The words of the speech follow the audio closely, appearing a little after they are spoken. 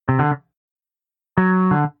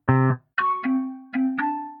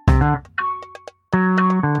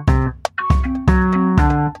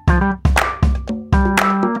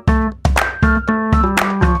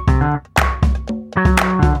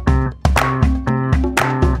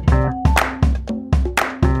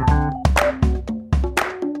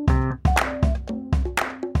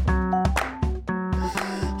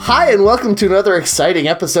Hi, and welcome to another exciting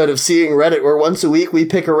episode of Seeing Reddit, where once a week we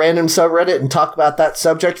pick a random subreddit and talk about that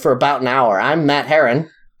subject for about an hour. I'm Matt Herron.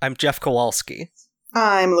 I'm Jeff Kowalski.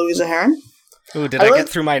 I'm Louisa Herron. Ooh, did I get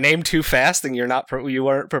through my name too fast and you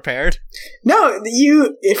weren't prepared? No,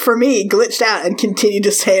 you, for me, glitched out and continued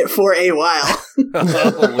to say it for a while.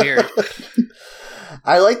 Oh, weird.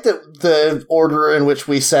 I like that the order in which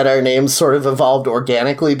we said our names sort of evolved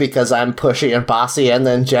organically because I'm pushy and bossy, and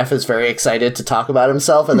then Jeff is very excited to talk about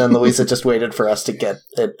himself, and then Louisa just waited for us to get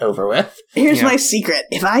it over with. Here's my secret.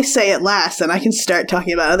 If I say it last, then I can start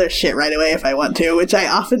talking about other shit right away if I want to, which I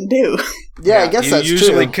often do. Yeah, I guess that's true. You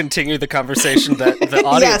usually continue the conversation that the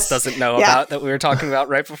audience doesn't know about, that we were talking about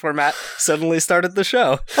right before Matt suddenly started the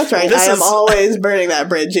show. That's right. I am always burning that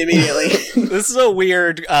bridge immediately. This is a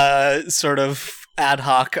weird sort of ad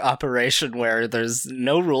hoc operation where there's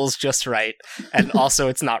no rules, just right, and also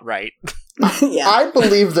it's not right. Yeah. I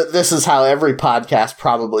believe that this is how every podcast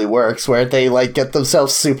probably works, where they get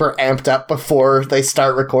themselves super amped up before they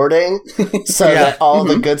start recording, so that all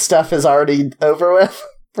the good stuff is already over with.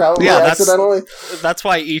 Probably accidentally. That's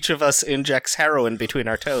why each of us injects heroin between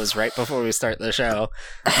our toes right before we start the show.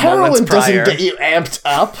 Heroin doesn't get you amped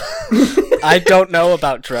up. I don't know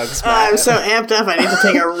about drugs, Matt. I'm so amped up I need to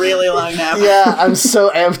take a really long nap. Yeah, I'm so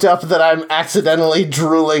amped up that I'm accidentally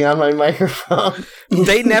drooling on my microphone.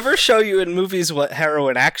 They never show you in movies what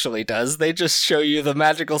heroin actually does. They just show you the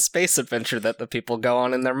magical space adventure that the people go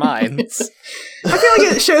on in their minds. I feel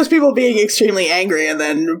like it shows people being extremely angry and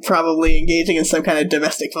then probably engaging in some kind of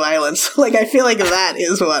domestic violence. I feel like that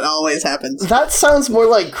is what always happens. That sounds more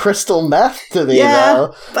like crystal meth to me,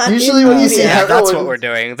 though. Usually when you see heroin... that's what we're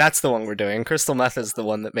doing. That's the one we're doing. Crystal meth is the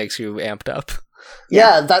one that makes you amped up.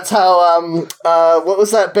 Yeah, that's how, what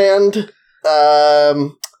was that band?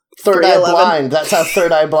 Third Eye Blind. That's how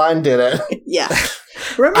Third Eye Blind did it. Yeah.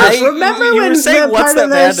 Remember when the part of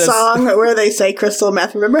their song where they say crystal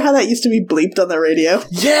meth, remember how that used to be bleeped on the radio?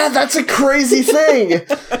 Yeah, that's a crazy thing.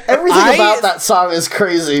 Everything about that song is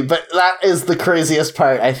crazy, but that is the craziest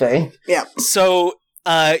part, I think. Yeah. So,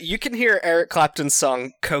 you can hear Eric Clapton's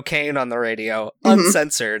song Cocaine on the radio,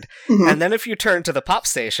 uncensored, and then if you turn to the pop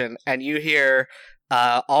station and you hear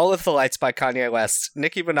All of the Lights by Kanye West,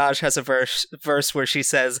 Nicki Minaj has a verse where she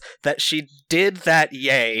says that she did that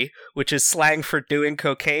yay, which is slang for doing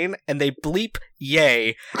cocaine, and they bleep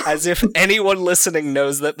yay, as if anyone listening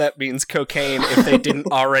knows that that means cocaine if they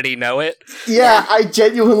didn't already know it. Yeah, I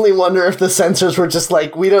genuinely wonder if the censors were just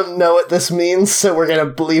like, we don't know what this means, so we're gonna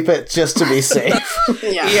bleep it just to be safe.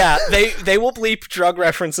 Yeah, they will bleep drug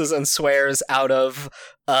references and swears out of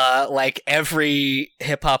every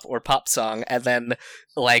hip-hop or pop song, and then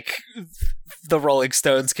the Rolling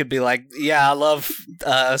Stones could be like, yeah, I love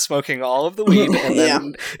smoking all of the weed, and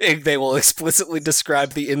then they will explicitly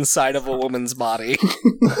describe the inside of a woman's body.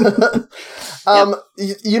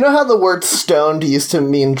 You know how the word stoned used to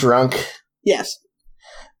mean drunk? Yes.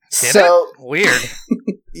 Weird.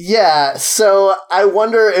 Yeah, so I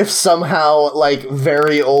wonder if somehow,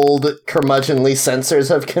 very old curmudgeonly censors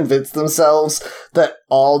have convinced themselves that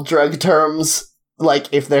all drug terms,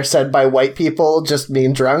 if they're said by white people, just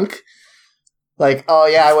mean drunk. Oh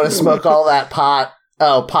yeah, I want to smoke all that pot.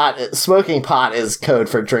 Oh, smoking pot is code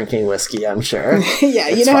for drinking whiskey, I'm sure. Yeah,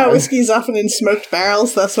 you know how whiskey's often in smoked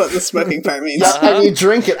barrels? That's what the smoking part means. And you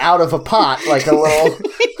drink it out of a pot, like a little...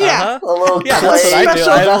 Yeah. A little clay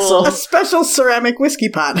vessel. A special ceramic whiskey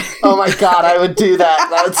pot. Oh my god, I would do that.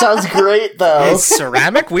 That sounds great, though. Is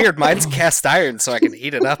ceramic? Weird. Mine's cast iron, so I can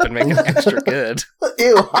heat it up and make it extra good.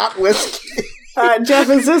 Ew, hot whiskey. Jeff,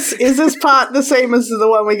 is this pot the same as the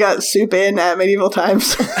one we got soup in at Medieval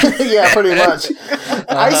Times? Yeah, pretty much.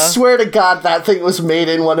 I swear to God that thing was made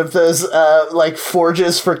in one of those,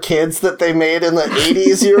 forges for kids that they made in the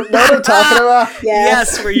 80s. You know what I'm talking about? Yeah.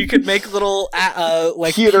 Yes, where you could make little,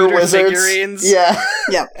 pewter wizards. Figurines. Yeah.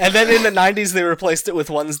 Yeah. And then in the 90s, they replaced it with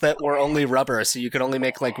ones that were only rubber, so you could only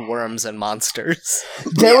make, worms and monsters.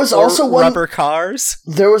 There was also one... Rubber cars.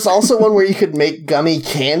 There was also one where you could make gummy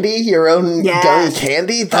candy, your own... Yeah. Gummy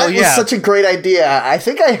candy? That was such a great idea. I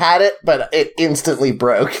think I had it, but it instantly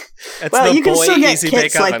broke. Well, you can still get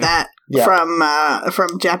kits like oven. that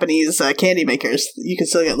from Japanese candy makers. You can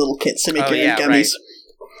still get little kits to make your own gummies. Right.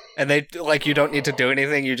 And they, like, you don't need to do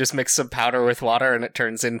anything. You just mix some powder with water and it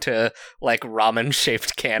turns into, like,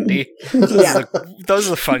 ramen-shaped candy. Yeah. Those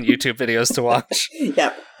are the fun YouTube videos to watch.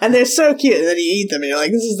 Yep. And they're so cute. And then you eat them and you're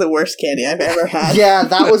like, this is the worst candy I've ever had. Yeah,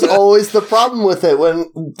 that was always the problem with it.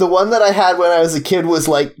 When the one that I had when I was a kid was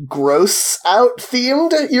like gross out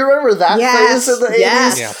themed. You remember that phase of the 80s?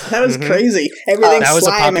 Yes. Yeah. That was crazy. Everything That was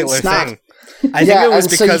a slime and popular snot. thing. I think it was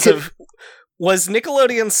and so because of... Was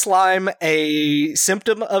Nickelodeon slime a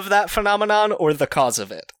symptom of that phenomenon or the cause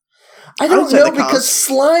of it? I don't know, because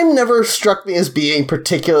slime never struck me as being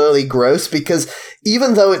particularly gross, because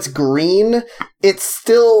even though it's green,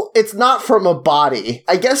 it's not from a body.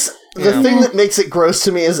 I guess the thing that makes it gross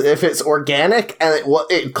to me is if it's organic, and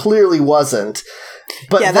it clearly wasn't.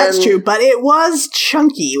 But yeah, that's true, but it was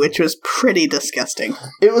chunky, which was pretty disgusting.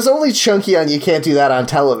 It was only chunky on You Can't Do That on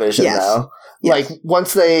Television, though. Yes. Like,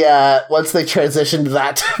 once they transitioned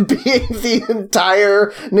that to being the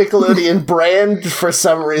entire Nickelodeon brand for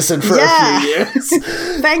some reason for a few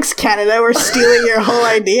years. Thanks, Canada. We're stealing your whole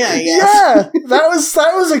idea, I guess. Yeah,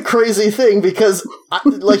 that was a crazy thing, because,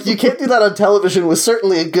 You Can't Do That on Television was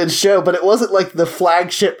certainly a good show, but it wasn't, like, the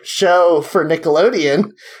flagship show for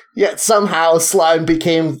Nickelodeon, yet somehow slime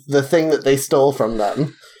became the thing that they stole from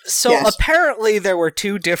them. So apparently there were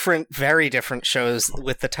two very different shows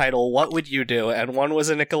with the title What Would You Do? And one was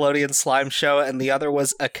a Nickelodeon slime show and the other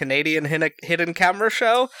was a Canadian hidden camera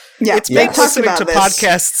show. Yeah, it's made listening to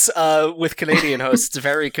podcasts with Canadian hosts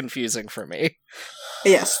very confusing for me.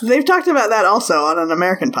 Yes, they've talked about that also on an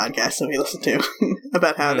American podcast that we listened to,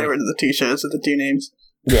 about how there were the two shows with the two names.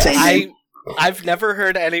 Yeah. I've never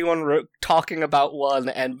heard anyone talking about one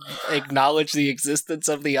and acknowledge the existence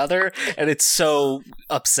of the other, and it's so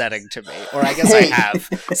upsetting to me. Or I guess I have,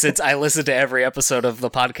 since I listen to every episode of the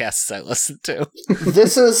podcasts I listen to.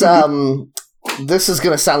 This is going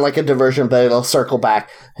to sound like a diversion, but it'll circle back.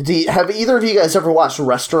 Have either of you guys ever watched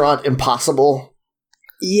Restaurant Impossible?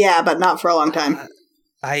 Yeah, but not for a long time.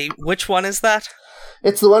 Which one is that?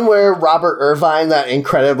 It's the one where Robert Irvine, that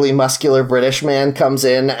incredibly muscular British man, comes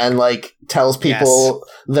in and, like, tells people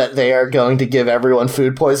that they are going to give everyone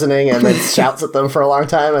food poisoning and then shouts at them for a long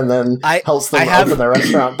time and then helps them open their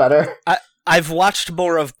restaurant better. I've watched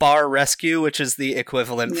more of Bar Rescue, which is the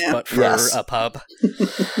equivalent, but for a pub.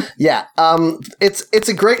 Yeah. It's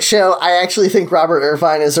a great show. I actually think Robert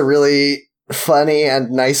Irvine is a really funny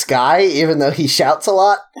and nice guy, even though he shouts a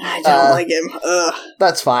lot. I don't like him. Ugh.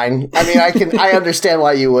 That's fine. I mean, I understand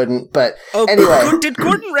why you wouldn't, but anyway. Did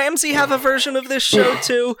Gordon Ramsay have a version of this show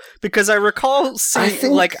too? Because I recall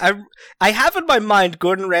seeing, I have in my mind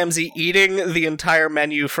Gordon Ramsay eating the entire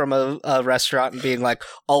menu from a restaurant and being like,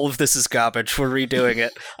 all of this is garbage, we're redoing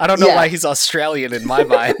it. I don't know why he's Australian in my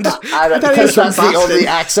mind. Because that's the only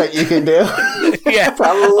accent you can do. Yeah,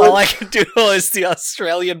 probably. All I can do is the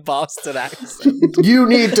Australian Boston accent. You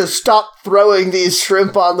need to stop throwing these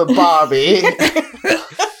shrimp on the barbie.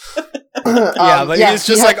 But he's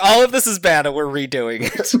just like, all of this is bad and we're redoing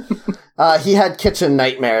it. He had Kitchen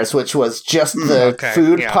Nightmares, which was just the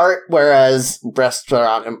food part, whereas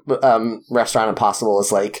Restaurant Impossible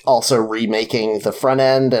is like also remaking the front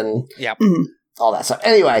end and all that stuff.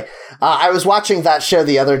 Anyway, I was watching that show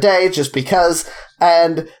the other day just because,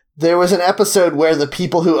 and there was an episode where the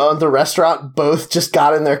people who owned the restaurant both just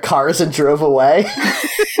got in their cars and drove away.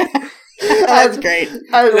 That's great.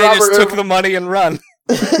 And they just took the money and run.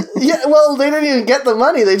 Yeah, well, they didn't even get the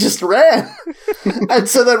money, they just ran. And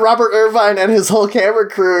so then Robert Irvine and his whole camera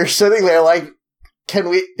crew are sitting there like,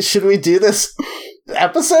 should we do this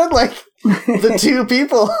episode? Like, the two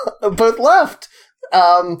people both left.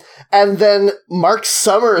 And then Mark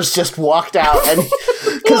Summers just walked out, and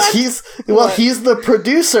because he's the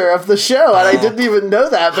producer of the show, and I didn't even know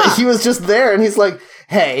that, but he was just there, and he's like,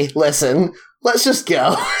 "Hey, listen, let's just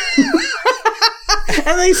go."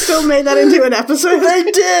 And they still made that into an episode? They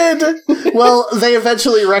did! Well, they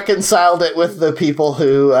eventually reconciled it with the people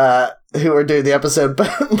who were doing the episode, but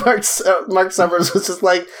Mark Summers was just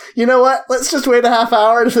like, you know what? Let's just wait a half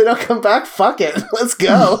hour, and if they don't come back, fuck it. Let's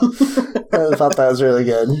go. I thought that was really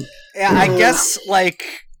good. Yeah, I guess,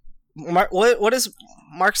 like, what is...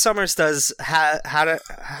 Mark Summers does how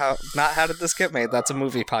did this get made? That's a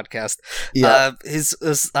movie podcast. Yeah.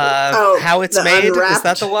 How It's Made. Unwrapped? Is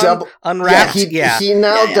that the one? Unwrapped. He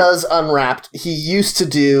now does Unwrapped. He used to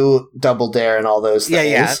do Double Dare and all those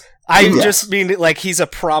things. Yeah. I just mean like he's a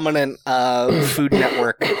prominent Food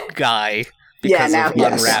Network guy because of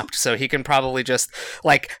Unwrapped, so he can probably just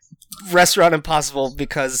like. Restaurant Impossible,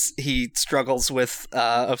 because he struggles with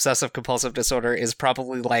obsessive compulsive disorder, is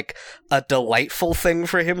probably like a delightful thing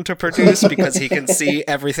for him to produce because he can see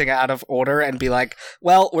everything out of order and be like,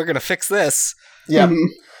 well, we're gonna fix this. Yeah.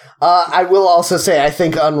 I will also say I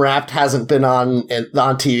think Unwrapped hasn't been on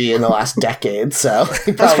TV in the last decade, so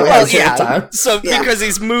he probably has more time. So because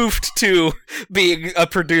he's moved to being a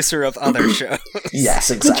producer of other shows.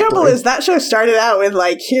 Yes, exactly. The trouble is that show started out with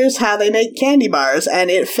here's how they make candy bars, and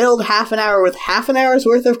it filled half an hour with half an hour's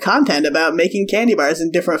worth of content about making candy bars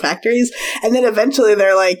in different factories, and then eventually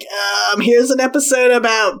they're like, here's an episode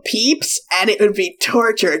about Peeps, and it would be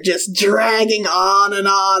torture, just dragging on and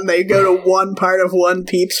on. They go to one part of one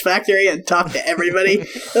Peeps factory and talk to everybody.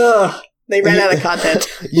 Ugh, they ran out of content.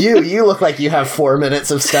 You look like you have 4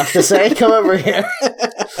 minutes of stuff to say. Come over here.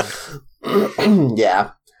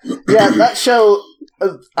 Yeah, that show.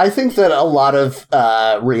 I think that a lot of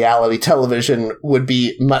reality television would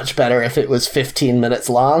be much better if it was 15 minutes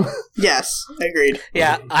long. Yes, agreed.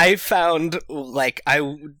 Yeah, I found,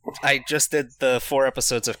 I just did the 4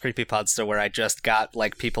 episodes of Creepypodsta where I just got,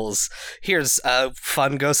 people's, here's a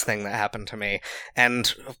fun ghost thing that happened to me,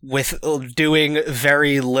 and with doing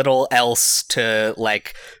very little else to,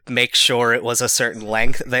 make sure it was a certain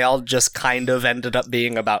length, they all just kind of ended up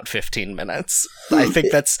being about 15 minutes. I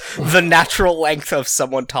think that's the natural length of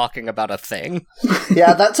someone talking about a thing.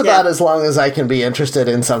 Yeah, that's about as long as I can be interested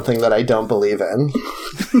in something that I don't believe in.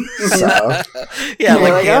 So. Yeah,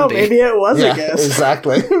 candy. Maybe it was a ghost.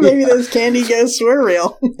 Exactly. Maybe those candy ghosts were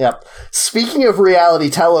real. Yep. Speaking of reality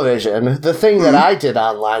television, the thing that I did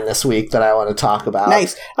online this week that I want to talk about.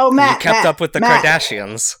 Nice. Oh, Matt. You kept up with the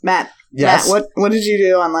Kardashians. Matt. Yes. Matt, what did you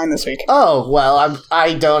do online this week? Oh, well,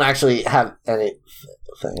 I don't actually have anything.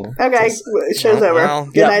 Okay, show's over. Well,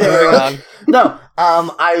 Good night, everyone. No,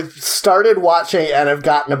 I've started watching and I've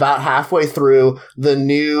gotten about halfway through the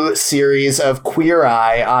new series of Queer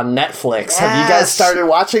Eye on Netflix. Yes. Have you guys started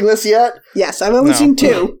watching this yet? Yes, I've only seen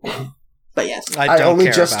 2. But yes. I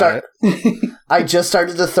just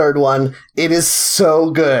started the 3rd one. It is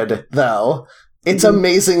so good, though. It's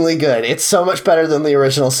amazingly good. It's so much better than the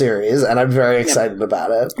original series, and I'm very excited about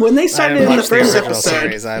it. When they started in the first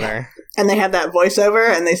episode, and they had that voiceover,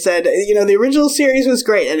 and they said, the original series was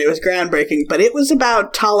great, and it was groundbreaking, but it was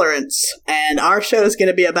about tolerance, and our show is going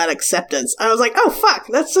to be about acceptance. I was like, oh, fuck,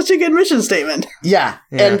 that's such a good mission statement. Yeah,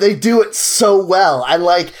 and they do it so well.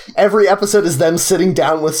 And, every episode is them sitting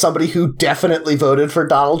down with somebody who definitely voted for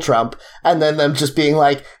Donald Trump, and then them just being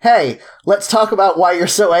like, hey, let's talk about why you're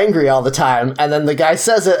so angry all the time. And then the guy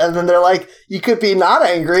says it, and then they're like, you could be not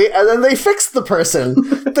angry, and then they fix the person.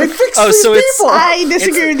 They fix these people. I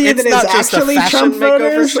disagree with you that it's actually Trump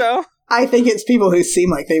voters. Show? I think it's people who seem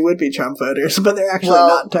like they would be Trump voters, but they're actually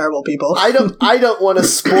not terrible people. I don't want to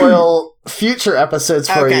spoil future episodes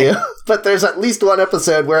for you, but there's at least one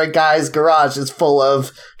episode where a guy's garage is full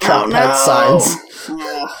of Trump head signs.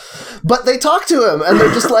 But they talk to him, and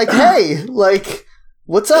they're just like, hey,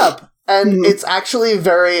 what's up? And it's actually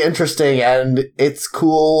very interesting, and it's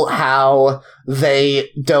cool how they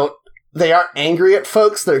aren't angry at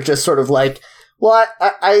folks. They're just sort of like, well,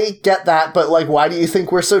 I get that, but why do you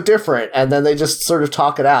think we're so different? And then they just sort of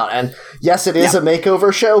talk it out. And yes, it is a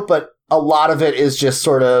makeover show, but a lot of it is just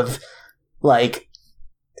sort of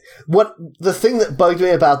what the thing that bugged me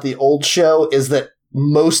about the old show is that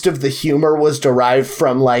most of the humor was derived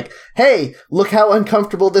from hey, look how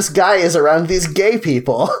uncomfortable this guy is around these gay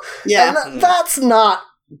people. Yeah. And that's not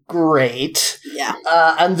great. Yeah.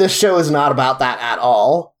 And this show is not about that at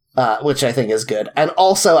all, which I think is good. And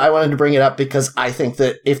also, I wanted to bring it up because I think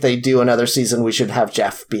that if they do another season, we should have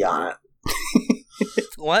Jeff be on it.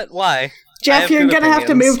 What? Why? Jeff, you're going to have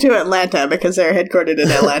to move to Atlanta because they're headquartered in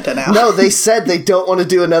Atlanta now. No, they said they don't want to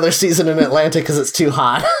do another season in Atlanta because it's too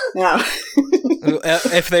hot. No.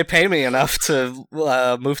 If they pay me enough to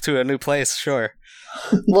move to a new place, sure.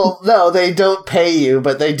 Well, no, they don't pay you,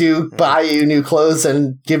 but they do buy you new clothes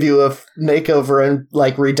and give you a makeover and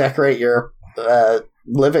redecorate your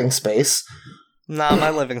living space. No, my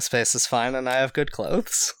living space is fine, and I have good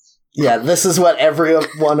clothes. Yeah, this is what every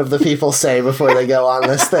one of the people say before they go on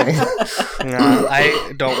this thing. No,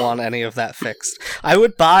 I don't want any of that fixed. I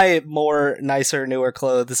would buy more nicer, newer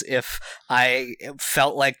clothes if I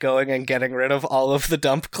felt like going and getting rid of all of the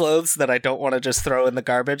dump clothes that I don't want to just throw in the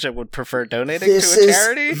garbage and would prefer donating to a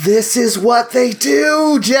charity. This is what they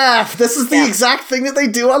do, Jeff! This is the exact thing that they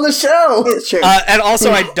do on the show! It's true. And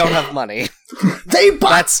also, I don't have money. They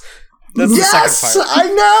buy... That's the second part. I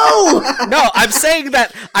know! No, I'm saying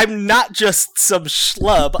that I'm not just some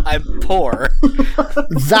schlub, I'm poor.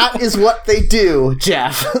 That is what they do,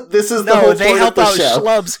 Jeff. This is the whole point of the show. No, they help out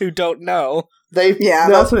schlubs who don't know.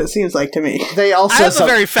 That's what it seems like to me. They also I have a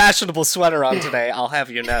very fashionable sweater on today, I'll have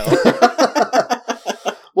you know.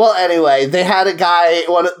 Well, anyway, they had a guy,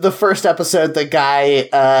 the first episode, the guy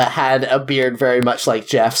had a beard very much like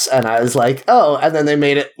Jeff's, and I was like, oh, and then they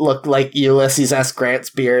made it look like Ulysses S. Grant's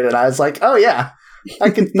beard, and I was like, oh yeah,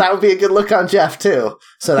 that would be a good look on Jeff, too.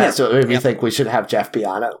 So that's what made me think we should have Jeff be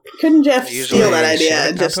on it. Couldn't Jeff steal that idea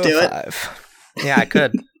and just do it? Yeah, I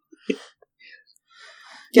could.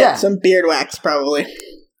 Get some beard wax, probably.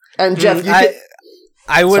 And Jeff,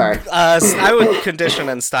 I would condition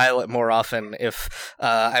and style it more often if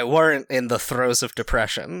I weren't in the throes of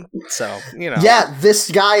depression. So, Yeah,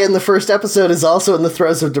 this guy in the first episode is also in the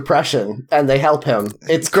throes of depression, and they help him.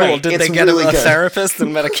 It's great. Cool. Did they get him a therapist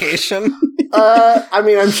and medication? I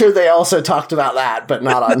mean, I'm sure they also talked about that, but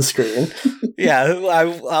not on screen. Yeah,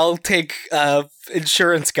 I'll take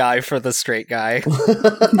insurance guy for the straight guy.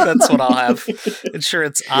 That's what I'll have.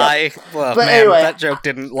 Insurance eye. Well, but man, anyway, that joke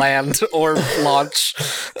didn't land or launch.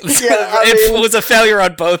 It was a failure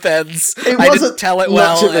on both ends. I didn't tell it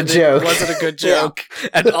well, and it wasn't a good joke.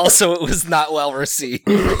 And also, it was not well received.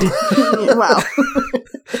 Wow.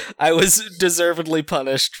 I was deservedly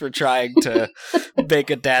punished for trying to make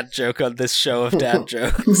a dad joke on this show of dad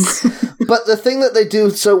jokes. But the thing that they do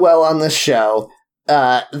so well on this show,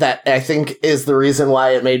 that I think is the reason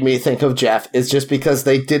why it made me think of Jeff, is just because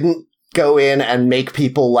they didn't go in and make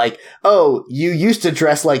people like, oh, you used to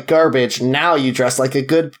dress like garbage, now you dress like a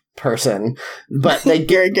good person. But they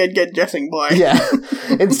You're a good dressing boy. Yeah.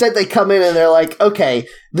 Instead, they come in and they're like, okay,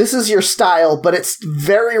 this is your style, but it's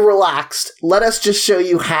very relaxed. Let us just show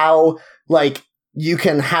you how, like, you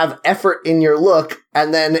can have effort in your look,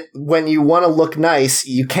 and then when you want to look nice,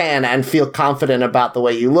 you can and feel confident about the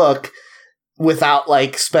way you look without,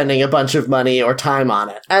 like, spending a bunch of money or time on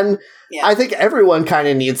it. And I think everyone kind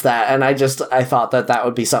of needs that, and I thought that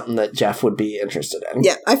would be something that Jeff would be interested in.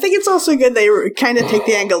 Yeah, I think it's also good they kind of take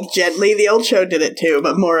the angle gently. The old show did it too,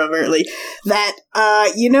 but more overtly. That,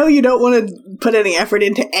 you don't want to put any effort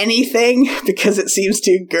into anything because it seems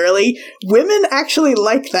too girly. Women actually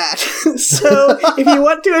like that. So if you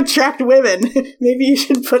want to attract women, maybe you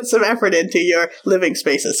should put some effort into your living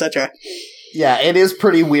space, etc. Yeah, it is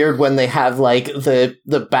pretty weird when they have, like,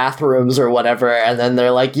 the bathrooms or whatever, and then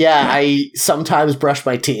they're like, yeah, I sometimes brush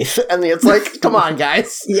my teeth. And it's like, come on,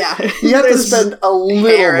 guys. Yeah. You have to spend a little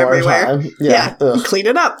more everywhere. time. Yeah. Clean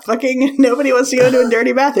it up. Fucking nobody wants to go into a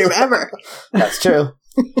dirty bathroom, ever. That's true.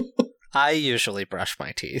 I usually brush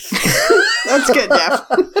my teeth. That's good, Jeff.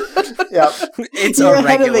 Yep. It's a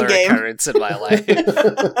regular occurrence in my life.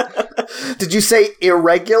 Did you say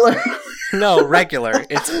irregular? No, regular.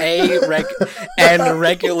 It's an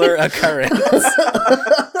regular occurrence.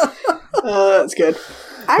 That's good.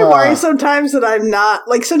 I worry sometimes that I'm not,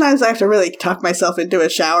 like, sometimes I have to really talk myself into a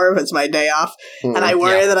shower if it's my day off, and I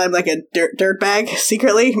worry that I'm like a dirtbag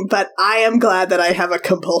secretly, but I am glad that I have a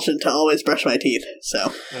compulsion to always brush my teeth,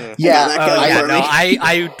 so.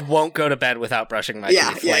 I won't go to bed without brushing my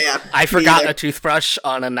teeth. I forgot a toothbrush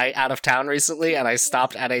on a night out of town recently, and I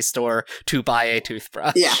stopped at a store to buy a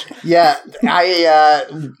toothbrush. Yeah,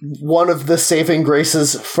 one of the saving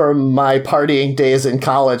graces from my partying days in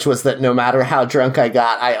college was that no matter how drunk I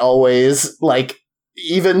got, I always, like,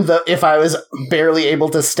 even though if I was barely able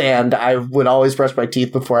to stand, I would always brush my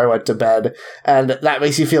teeth before I went to bed, and that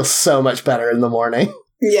makes you feel so much better in the morning.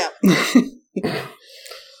 Yeah.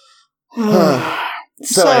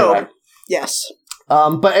 So anyway. Yes.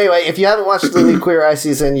 But anyway, if you haven't watched the new Queer Eye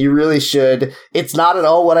season, you really should. It's not at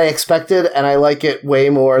all what I expected, and I like it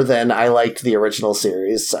way more than I liked the original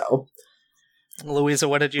series, so. Louisa,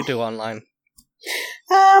 what did you do online?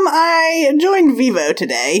 I joined Vivo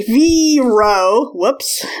today. Vivo.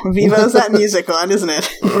 Whoops. Vivo's that music one, isn't it?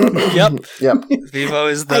 Yep. Vivo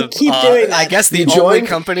is the, I keep doing that. I guess the only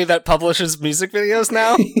company that publishes music videos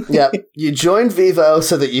now. Yep. You joined Vivo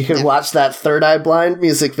so that you can watch that Third Eye Blind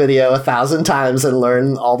music video 1,000 times and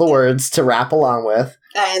learn all the words to rap along with.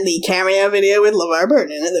 And the cameo video with LeVar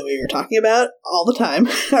Burton in it that we were talking about all the time.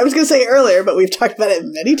 I was going to say earlier, but we've talked about it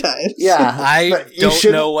many times. Yeah. I don't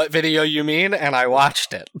know what video you mean, and I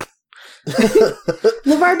watched it.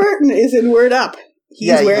 LeVar Burton is in Word Up.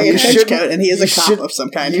 He's wearing a trench coat, and he is a cop of some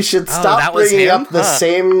kind. You should stop bringing up the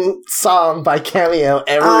same song by Cameo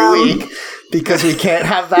every week, because we can't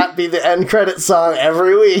have that be the end credit song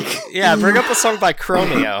every week. Yeah, bring up a song by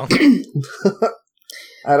Chromeo.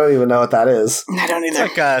 I don't even know what that is. I don't either.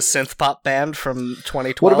 It's like a synth pop band from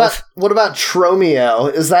 2012. What about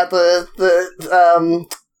Tromeo? Is that the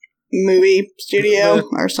movie studio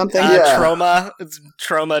or something?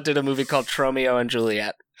 Troma did a movie called Tromeo and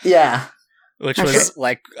Juliet. Yeah. Which was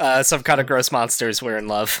like some kind of gross monsters were in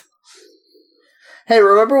love. Hey,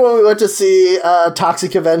 remember when we went to see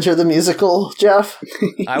Toxic Avenger the musical, Jeff?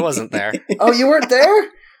 I wasn't there. Oh, you weren't there?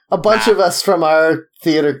 A bunch of us from our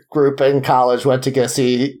theater group in college went to go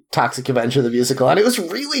see Toxic Avenger the musical, and it was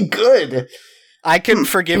really good. I can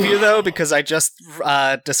forgive you, though, because I just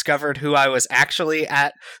discovered who I was actually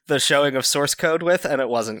at the showing of Source Code with, and it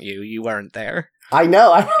wasn't you. You weren't there. I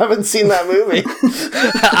know, I haven't seen that movie.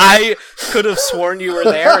 I could have sworn you were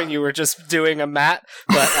there and you were just doing a Matt,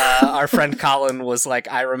 but our friend Colin was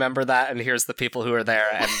like, I remember that, and here's the people who are there,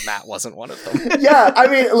 and Matt wasn't one of them. Yeah, I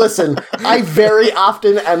mean, listen, I very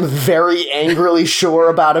often am very angrily sure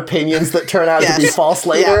about opinions that turn out to be false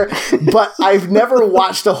later, but I've never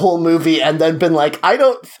watched a whole movie and then been like,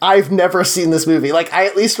 I've never seen this movie. Like, I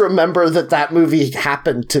at least remember that movie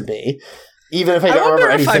happened to me, even if I don't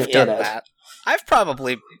remember anything in it. That. I've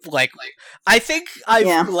probably, I think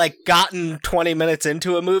I've, gotten 20 minutes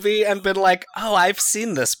into a movie and been like, oh, I've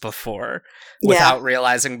seen this before, without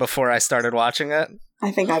realizing before I started watching it.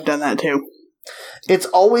 I think I've done that, too. It's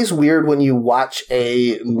always weird when you watch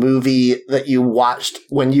a movie that you watched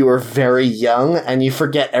when you were very young, and you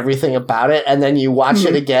forget everything about it, and then you watch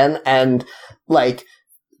it again, and,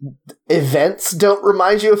 events don't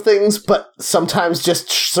remind you of things, but sometimes just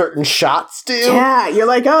certain shots do. Yeah, you're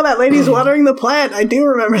like, oh, that lady's watering the plant. I do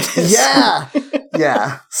remember this. Yeah,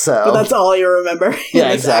 yeah. So, but that's all you remember in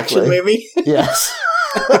this action movie. Yes,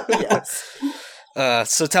 yes.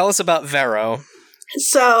 So tell us about Vero.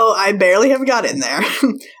 So I barely have got in there.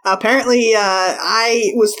 Apparently,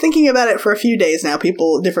 I was thinking about it for a few days now.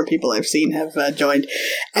 Different people I've seen have joined.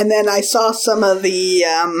 And then I saw some of the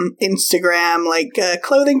Instagram,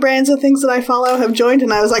 clothing brands and things that I follow have joined.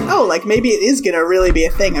 And I was like, oh, maybe it is going to really be a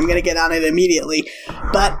thing. I'm going to get on it immediately.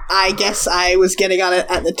 But I guess I was getting on it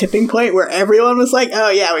at the tipping point where everyone was like,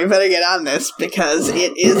 oh, yeah, we better get on this because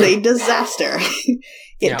it is a disaster.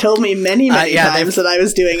 It told me many times that I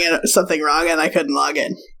was doing something wrong and I couldn't log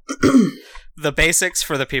in. The basics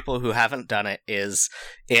for the people who haven't done it is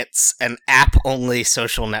it's an app-only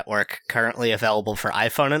social network currently available for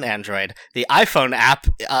iPhone and Android. The iPhone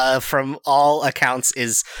app, from all accounts,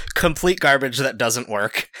 is complete garbage that doesn't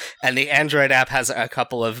work. And the Android app has a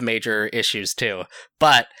couple of major issues too.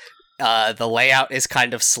 But the layout is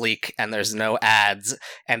kind of sleek, and there's no ads,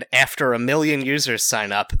 and after 1 million users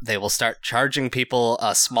sign up, they will start charging people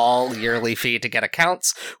a small yearly fee to get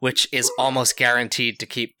accounts, which is almost guaranteed to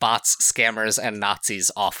keep bots, scammers, and Nazis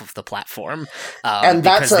off of the platform. And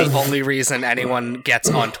that's because the only reason anyone gets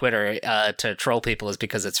on Twitter to troll people is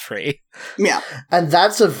because it's free. Yeah. And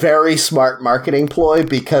that's a very smart marketing ploy,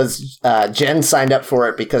 because Jen signed up for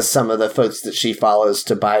it because some of the folks that she follows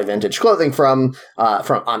to buy vintage clothing from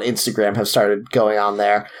on Instagram have started going on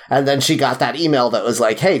there, and then she got that email that was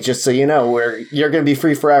like, hey, just so you know, you're going to be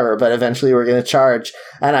free forever, but eventually we're going to charge.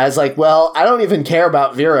 And I was like, well, I don't even care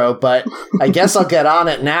about Vero, but I guess I'll get on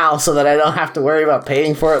it now so that I don't have to worry about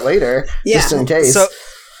paying for it later, just in case. So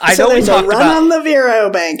I know there's a run on the Vero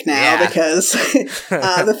bank now, because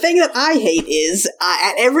the thing that I hate is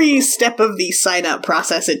at every step of the sign-up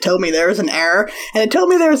process, it told me there was an error, and it told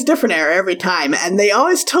me there was a different error every time, and they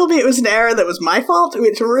always told me it was an error that was my fault,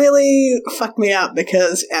 which really fucked me up,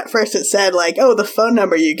 because at first it said, oh, the phone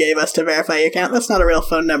number you gave us to verify your account, that's not a real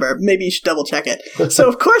phone number. Maybe you should double-check it. So,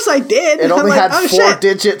 of course, I did. It only had 4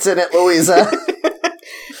 digits in it, Louisa.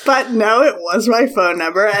 But no, it was my phone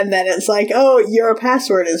number, and then it's like, oh, your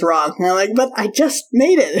password is wrong. And I'm like, but I just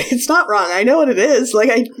made it. It's not wrong. I know what it is.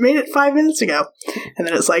 I made it 5 minutes ago. And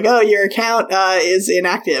then it's like, oh, your account is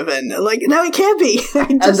inactive. And no, it can't be.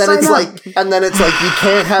 And then it's like, you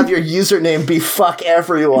can't have your username be fuck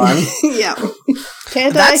everyone. Yeah.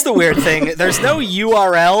 Can't That's the weird thing. There's no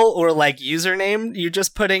URL or username. You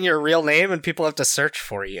just put in your real name and people have to search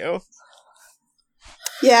for you.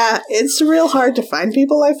 Yeah, it's real hard to find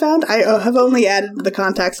people, I found. I have only added the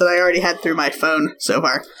contacts that I already had through my phone so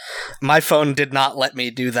far. My phone did not let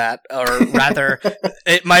me do that, or rather,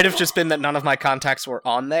 it might have just been that none of my contacts were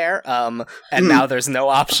on there, and now there's no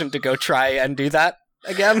option to go try and do that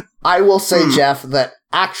again. I will say, Jeff, that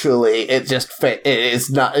actually it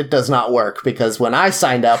does not work, because when I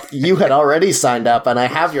signed up, you had already signed up, and I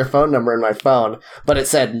have your phone number in my phone, but it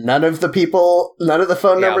said none of the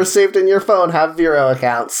phone numbers saved in your phone have Vero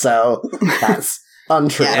accounts, so that's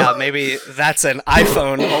untrue. Yeah, maybe that's an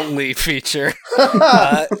iPhone only feature.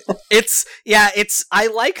 I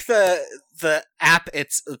like the app.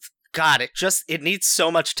 God, it needs so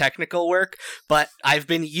much technical work, but I've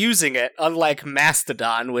been using it, unlike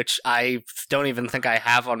Mastodon, which I don't even think I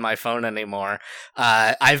have on my phone anymore.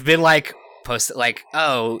 I've been post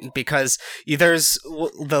because there's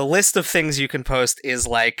the list of things you can post is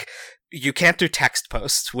you can't do text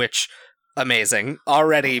posts, which amazing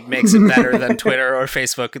already makes it better than Twitter or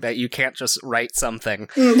Facebook that you can't just write something.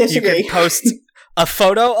 Disagree. You can post a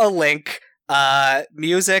photo, a link,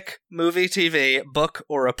 music, movie, TV, book,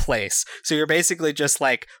 or a place. So you're basically just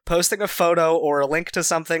like posting a photo or a link to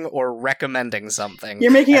something or recommending something.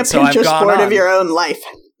 You're making a Pinterest board of your own life.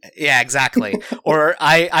 Yeah, exactly. Or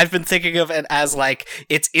I've been thinking of it as like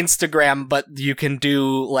it's Instagram, but you can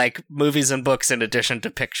do like movies and books in addition to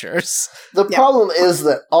pictures. The problem is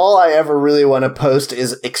that all I ever really want to post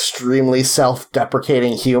is extremely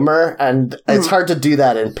self-deprecating humor, and it's hard to do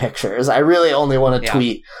that in pictures. I really only want to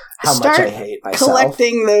tweet how much I hate myself.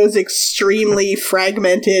 Collecting those extremely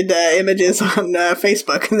fragmented images on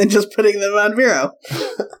Facebook and then just putting them on Vero.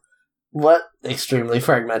 What extremely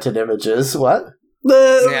fragmented images? What?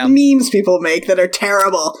 The memes people make that are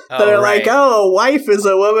terrible. That are like, oh, a wife is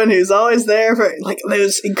a woman who's always there for, like,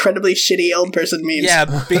 those incredibly shitty old person memes.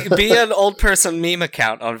 Yeah, be an old person meme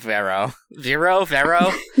account on Vero. Vero?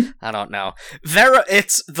 I don't know. Vero,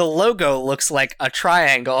 the logo looks like a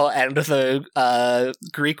triangle and the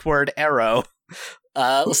Greek word arrow.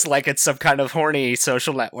 Looks like it's some kind of horny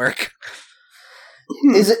social network.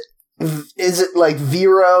 Is it like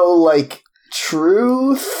Vero, like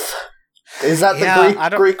truth? Is that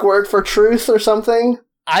the Greek word for truth or something?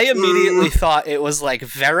 I immediately thought it was like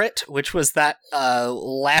Verrit, which was that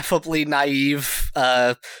laughably naive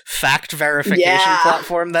fact verification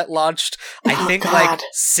platform that launched, I think, like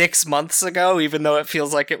 6 months ago, even though it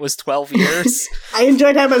feels like it was 12 years. I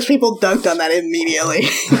enjoyed how much people dunked on that immediately.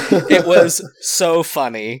 It was so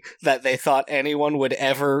funny that they thought anyone would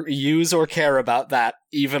ever use or care about that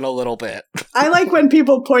even a little bit. I like when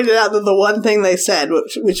people pointed out that the one thing they said,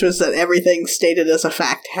 which was that everything stated as a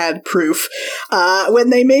fact had proof, when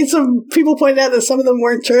they made people pointed out that some of them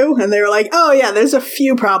weren't true, and they were like, oh yeah, there's a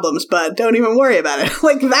few problems, but don't even worry about it.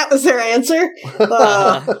 Like, that was their answer?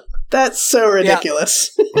 That's so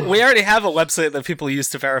ridiculous. Yeah. We already have a website that people use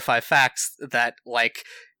to verify facts that, like,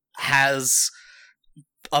 has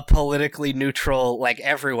a politically neutral, like,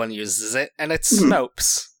 everyone uses it, and it's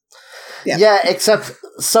Snopes. Yeah, except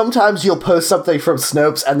sometimes you'll post something from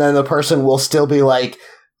Snopes and then the person will still be like,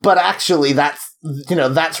 but actually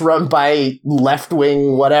that's run by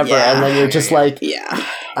left-wing whatever, and then you're just like,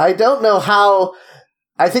 I don't know how.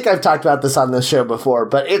 I think I've talked about this on the show before,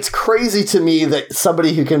 but it's crazy to me that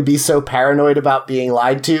somebody who can be so paranoid about being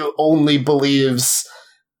lied to only believes,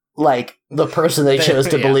 like, the person they chose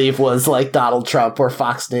to believe was, like, Donald Trump or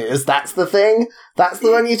Fox News. That's the thing? That's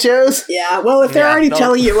the one you chose? Yeah, well, if they're already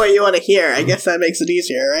telling you what you want to hear, I guess that makes it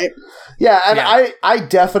easier, right? Yeah, and I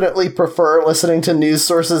definitely prefer listening to news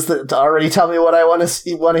sources that already tell me what I want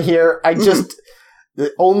to hear. I just,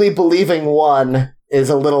 only believing one is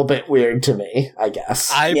a little bit weird to me, I guess.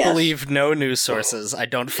 I believe no news sources. I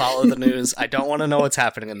don't follow the news. I don't want to know what's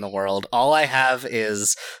happening in the world. All I have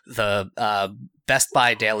is the Best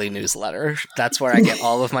Buy daily newsletter. That's where I get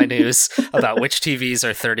all of my news about which TVs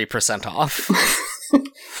are 30% off.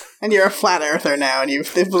 And you're a flat earther now, and you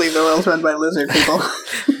believe the world's run by lizard people.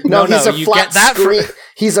 No, he's a flat screen.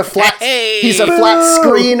 He's a flat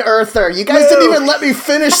screen earther. You guys didn't even let me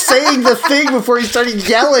finish saying the thing before he started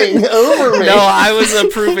yelling over me. No, I was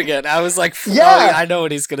approving it. I was like, I know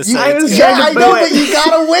what he's going to say. I know, but you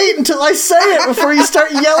gotta wait until I say it before you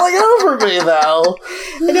start yelling over me, though.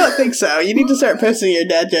 I don't think so. You need to start posting your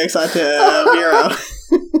dad jokes onto Vero.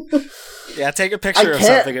 Yeah, take a picture of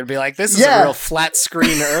something and be like, this is a real flat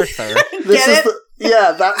screen earther.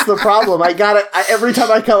 That's the problem. Every time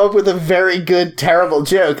I come up with a very good, terrible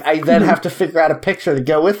joke, I then have to figure out a picture to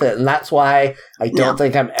go with it, and that's why I don't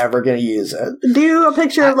think I'm ever going to use it. Do a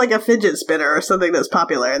picture of, like, a fidget spinner or something that's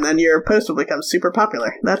popular, and then your post will become super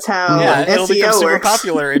popular. That's how it'll SEO become super works.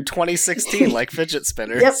 popular in 2016, like fidget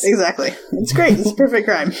spinners. Yep, exactly. It's great. It's a perfect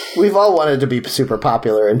crime. We've all wanted to be super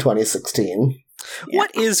popular in 2016.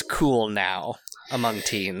 What is cool now among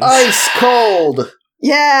teens? Ice cold!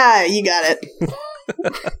 Yeah, you got it.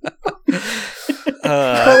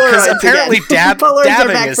 Because apparently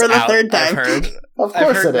dabbing is for the out, third time. I've heard. Of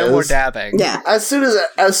course it is. No more dabbing. Yeah. As soon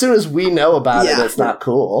as we know about it, it's not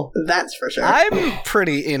cool. That's for sure. I'm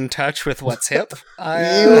pretty in touch with what's hip.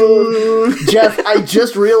 Jeff, I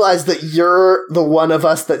just realized that you're the one of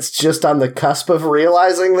us that's just on the cusp of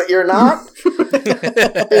realizing that you're not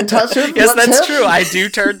in touch with Yes, what's that's hip. true. I do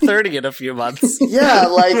turn 30 in a few months. Yeah,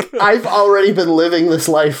 like, I've already been living this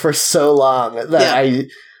life for so long that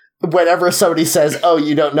whenever somebody says, oh,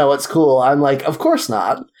 you don't know what's cool, I'm like, of course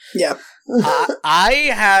not. Yeah.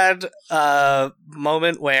 I had a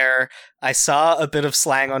moment where I saw a bit of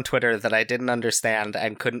slang on Twitter that I didn't understand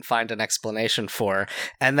and couldn't find an explanation for.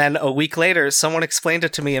 And then a week later, someone explained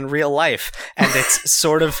it to me in real life. And it's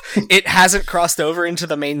sort of, it hasn't crossed over into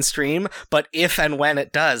the mainstream, but if and when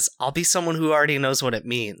it does, I'll be someone who already knows what it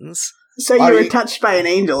means. So you were touched by an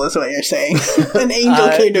angel, is what you're saying. An angel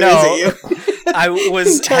came to no. visit you. I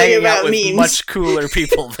was Tell you hanging out about with memes. much cooler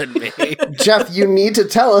people than me. Jeff, you need to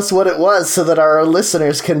tell us what it was so that our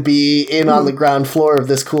listeners can be in on the ground floor of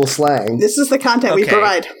this cool slang. This is the content we Okay.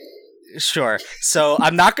 provide. Sure. So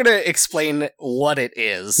I'm not going to explain what it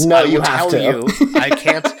is. No, I will you have tell to. you. I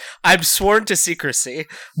can't. I'm sworn to secrecy.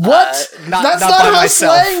 What? Not That's by not how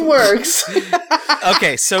myself. slang works.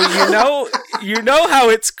 Okay, so you know how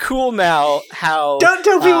it's cool now. How Don't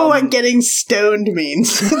tell people what getting stoned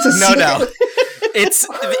means. It's a No. secret.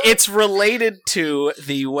 It's related to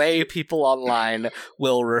the way people online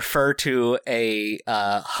will refer to a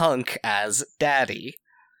hunk as daddy.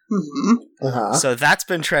 Mhm. Uh-huh. So that's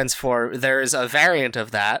been transformed. There's a variant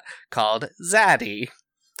of that called zaddy,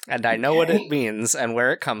 and I know what Okay. it means and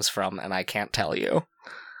where it comes from, and I can't tell you.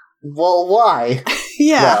 Well, why?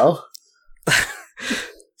 Yeah. Well, I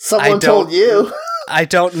someone don't- told you. I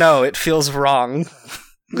don't know. It feels wrong.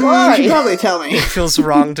 Why? You should probably tell me. It feels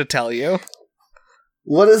wrong to tell you.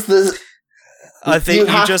 What is this? I think you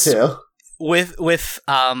you have just to. with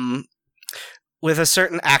a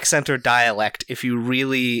certain accent or dialect, if you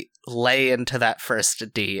really lay into that first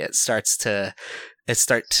D, it starts to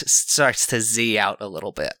Z out a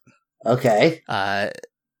little bit. Okay.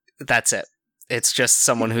 That's it. It's just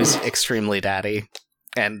someone who's extremely daddy,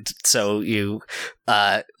 and so you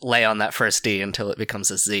lay on that first D until it becomes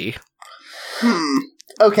a Z.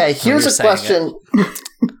 Okay, here's you're a saying question.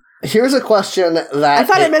 Here's a question that I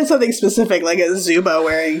thought it meant something specific, like a Zubo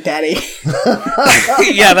wearing daddy.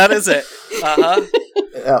 Yeah, that is it.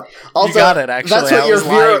 Yeah. Also, You got it. Actually, that's what I your was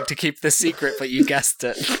Vero, lying to keep the secret, but you guessed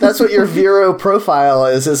it. that's what your Vero profile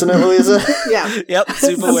is, isn't it, Louisa? Yeah. Yep, A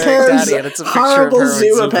Zuba pair wearing of daddy, and it's a picture horrible of her with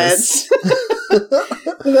Zuba Zubas. pets.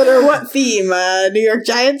 That are what theme? New York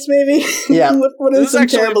Giants, maybe? Yeah. what This are is some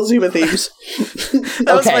actually- terrible Zuba themes?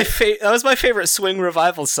 That was Okay. that was my favorite swing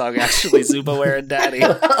revival song, actually. Zuba wearing daddy. They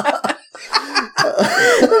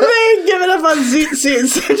ain't giving up on Zoot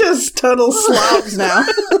Suits. They're just total slobs now.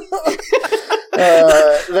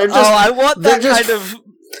 They're just I want they're that just- kind of.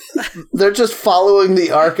 they're just following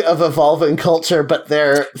the arc of evolving culture, but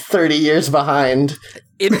they're 30 years behind.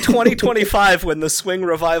 In 2025, when the swing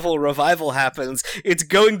revival happens, it's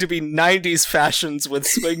going to be 90s fashions with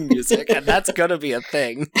swing music, and that's gonna be a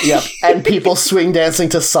thing. Yep, and people swing dancing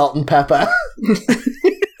to Salt and Pepper.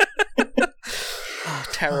 Oh,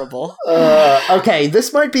 terrible. Okay,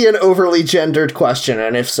 this might be an overly gendered question,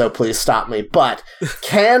 and if so, please stop me. But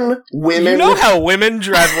can women? You know how women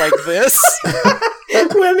drive like this?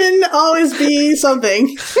 Women always be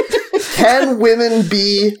something. Can women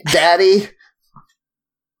be daddy?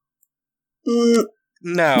 Mm,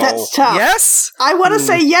 No. That's tough. Yes? I want to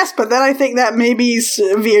say yes, but then I think that maybe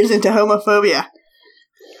veers into homophobia.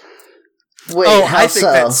 Wait, how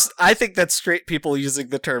so? I think that straight people using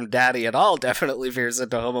the term daddy at all definitely veers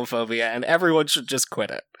into homophobia, and everyone should just quit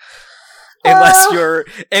it.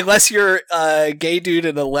 Unless you're a gay dude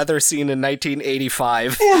in a leather scene in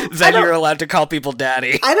 1985, Yeah, then you're allowed to call people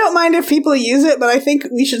daddy. I don't mind if people use it, but I think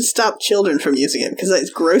we should stop children from using it because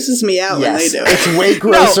it grosses me out when they Yes, do it. it's way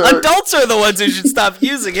grosser. No, adults are the ones who should stop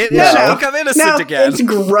using it. No. It should become innocent again. It's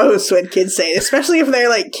gross when kids say it, especially if they're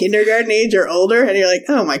like kindergarten age or older, and you're like,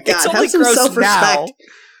 oh my god, It's only have some gross self-respect. now.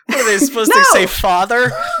 What are they supposed to No. say,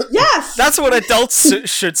 father? Yes! That's what adults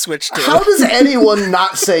should switch to. How does anyone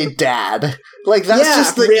not say dad? Like, that's Yeah,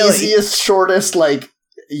 just the really. easiest, shortest, like,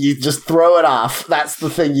 you just throw it off. That's the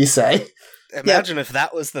thing you say. Imagine if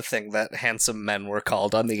that was the thing that handsome men were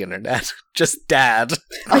called on the internet. Just dad.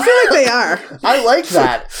 I feel like they are. I like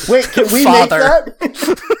that. Wait, can we Father. make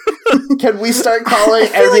that? Can we start calling I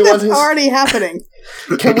feel like anyone that's who's... already happening.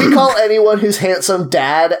 Can we call anyone who's handsome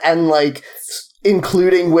dad and, like,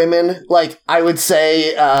 including women? Like, I would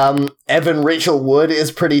say Evan Rachel Wood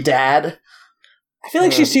is pretty dad. I feel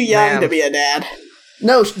like she's too young Man. to be a dad.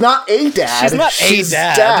 No, not a dad. She's not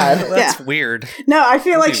a dad. That's Yeah. weird. No, I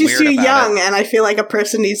feel like be she's weird too about young, and I feel like a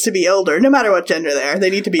person needs to be older, no matter what gender they are. They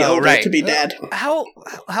need to be Oh, older right. to be dad. How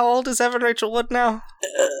old is Evan Rachel Wood now?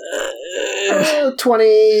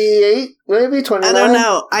 28, maybe 29. I don't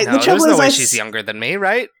know. No, The there's trouble no is, way she's younger than me,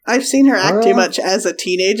 right? I've seen her act too Uh. much as a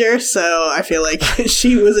teenager, so I feel like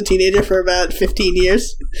she was a teenager for about 15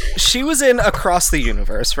 years. She was in Across the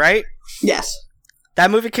Universe, right? Yes.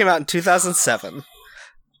 That movie came out in 2007.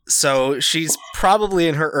 So she's probably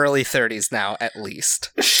in her early 30s now, at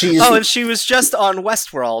least. She's Oh, and she was just on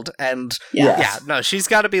Westworld, and Yeah. yeah, no, she's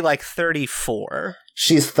got to be like 34.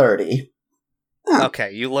 she's 30. Oh.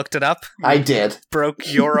 Okay, you looked it up? I did.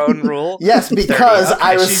 Broke your own rule? Yes, 30, because okay,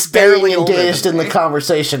 I was she's staying barely older engaged than in the me.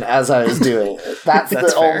 conversation as I was doing it. That's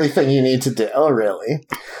That's the fair. only thing you need to do. Oh, really?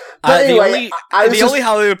 But anyway, the only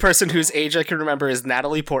Hollywood person whose age I can remember is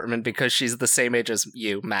Natalie Portman, because she's the same age as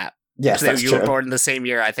you, Matt. Yes, that's you true. were born the same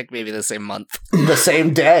year, I think maybe the same month. The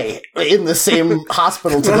same day, in the same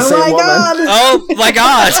hospital to the same woman. God. Oh my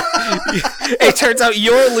god! It turns out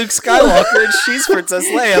you're Luke Skywalker and she's Princess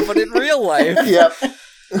Leia, but in real life. Yep.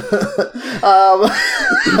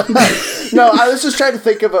 No, I was just trying to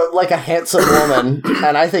think of a handsome woman,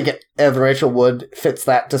 and I think Evan Rachel Wood fits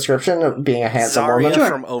that description of being a handsome Zarya woman.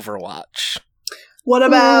 from Overwatch. What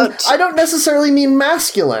about... I don't necessarily mean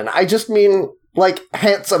masculine. I just mean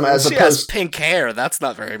handsome as She has opposed. pink hair. That's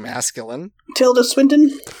not very masculine. Tilda Swinton?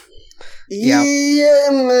 Yeah,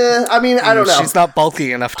 I mean, I don't know. She's not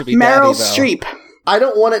bulky enough to be Meryl daddy, though. Streep. I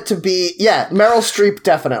don't want it to be, Meryl Streep,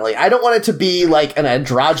 definitely. I don't want it to be, an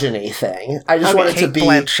androgyny thing. I just want it to Kate be,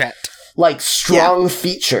 Blanchett. strong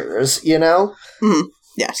features, you know? Mm-hmm.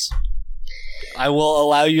 Yes. I will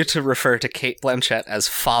allow you to refer to Kate Blanchett as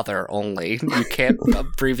father only. You can't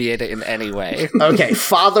abbreviate it in any way. Okay,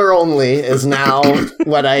 father only is now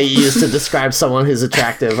what I use to describe someone who's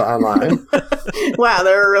attractive online. Wow,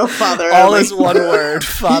 they're a real father. All is one word,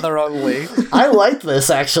 father only. I like this,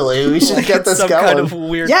 actually. We should get this some going. kind of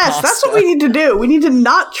weird Yes, pasta. that's what we need to do. We need to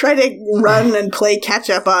not try to run and play catch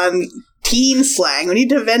up on teen slang. We need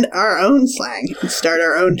to invent our own slang and start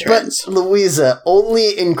our own trends. But, Louisa,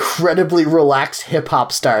 only incredibly relaxed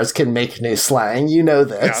hip-hop stars can make new slang. You know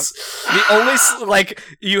this. Yeah. The only,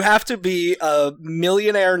 you have to be a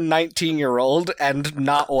millionaire 19-year-old and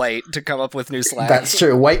not white to come up with new slang. That's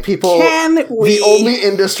true. White people... The only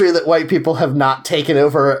industry that white people have not taken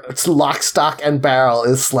over lock, stock, and barrel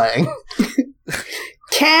is slang.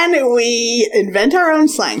 Can we invent our own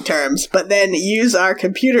slang terms, but then use our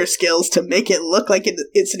computer skills to make it look like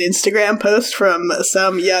it's an Instagram post from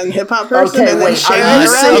some young hip-hop person Okay, and wait, then share are it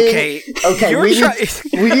you around? saying- Okay,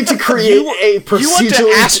 we need to create a You want to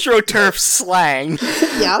procedurally... astroturf slang.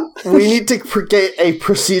 Yeah. We need to create a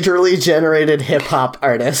procedurally generated hip-hop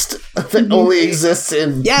artist that only exists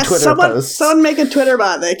in Yes, Twitter posts. someone make a Twitter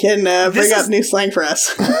bot that can bring This up is- new slang for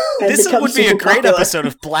us. and This become would be a super great popular. episode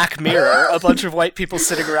of Black Mirror. A bunch of white people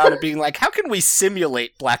sitting around and being like, how can we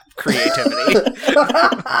simulate black creativity?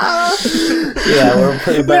 Yeah, we're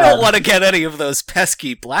pretty We bad. don't want to get any of those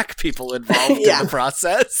pesky black people involved Yeah. in the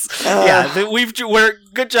process. We're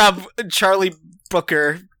good job, Charlie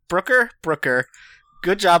Brooker.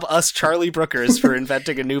 Good job, us Charlie Brookers, for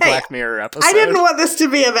inventing a new Hey, Black Mirror episode. I didn't want this to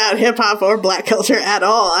be about hip-hop or black culture at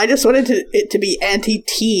all. I just wanted it to be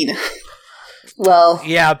anti-teen. Well,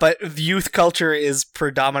 Yeah, but youth culture is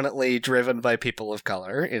predominantly driven by people of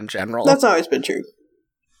color in general. That's always been true.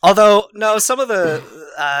 Although, no, some of the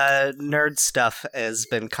nerd stuff has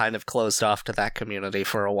been kind of closed off to that community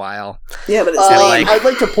for a while. Yeah, but it's like, I'd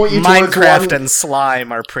like to point you towards Minecraft one... and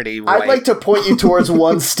slime are pretty white. I'd like to point you towards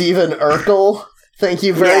one Stephen Urkel. Thank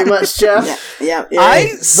you very much, Jeff. Yeah. I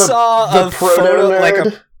saw the a photo, like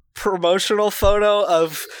proto-nerd. a promotional photo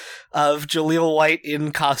of Jaleel White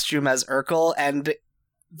in costume as Urkel, and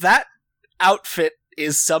that outfit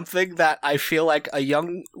is something that I feel like a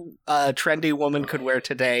young, trendy woman could wear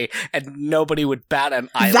today, and nobody would bat an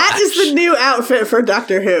eyelash. That is the new outfit for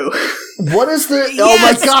Doctor Who. What is the... Oh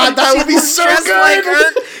my Yes! god, that would be so Dressed good! like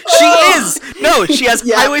her. She is! No, she has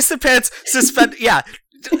Yeah. high-waisted pants, Yeah.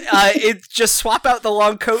 It just swap out the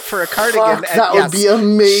long coat for a cardigan. Fuck, and that would be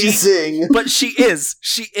amazing. But she is.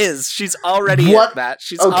 She's already What? in that.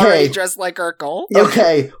 She's Okay. already dressed like Urkel.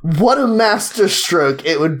 Okay, what a masterstroke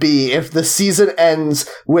it would be if the season ends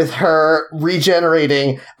with her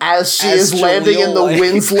regenerating as she As is landing in the Jaleel White.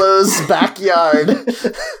 Winslow's backyard.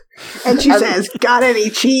 And she says, got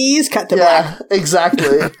any cheese? Cut to black. Yeah,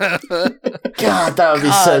 exactly. God, that would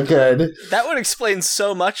be so good. That would explain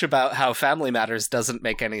so much about how Family Matters doesn't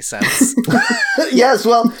make any sense. Yes,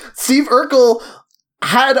 well, Steve Urkel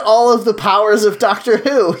had all of the powers of Doctor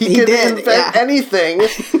Who. He could did, invent yeah. anything.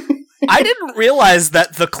 I didn't realize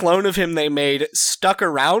that the clone of him they made stuck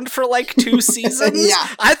around for like 2 seasons. Yeah.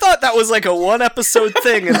 I thought that was like a 1-episode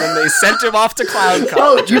thing, and then they sent him off to Clown Oh,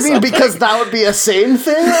 College. you or mean something. because that would be a sane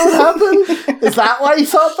thing that would happen? Is that why you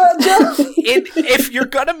thought that, Jeff? If you're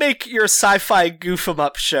gonna make your sci-fi goof 'em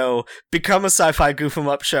up show become a sci-fi goof 'em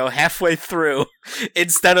up show halfway through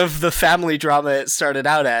instead of the family drama it started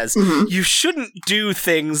out as, you shouldn't do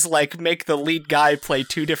things like make the lead guy play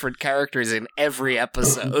 2 different characters in every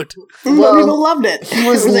episode. But Well, people loved it. He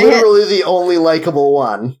was It a hit. literally the only likable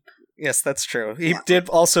one. Yes, that's true. He did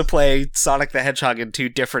also play Sonic the Hedgehog in 2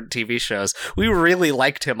 different TV shows. We really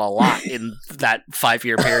liked him a lot in that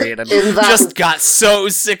 5-year period, and just got so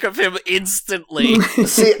sick of him instantly.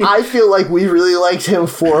 See, I feel like we really liked him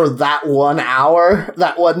for that 1 hour,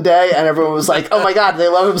 that one day, and everyone was like, oh my god, they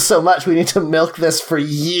love him so much, we need to milk this for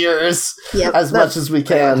years, as much as we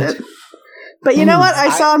can. But you know what? I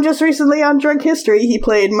saw him just recently on Drunk History. He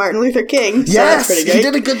played Martin Luther King. So yes, that's pretty good. He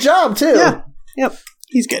did a good job, too. Yeah. Yep.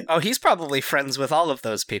 He's good. Oh, he's probably friends with all of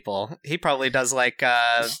those people. He probably does like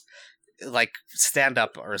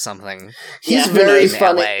stand-up or something. He's very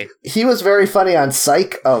funny. LA. He was very funny on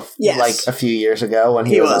Psych like a few years ago when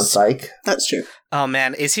he was on Psych. That's true. Oh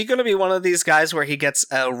man, is he going to be one of these guys where he gets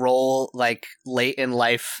a role like late in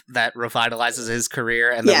life that revitalizes his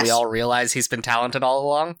career and then we all realize he's been talented all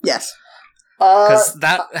along? Yes. Because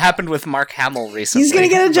that happened with Mark Hamill recently. He's going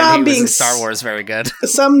to get a job being Star Wars very good.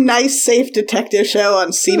 Some nice, safe detective show on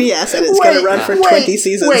CBS, and it's going to run for 20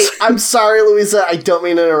 seasons. Wait, I'm sorry, Louisa. I don't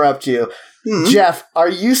mean to interrupt you. Jeff, are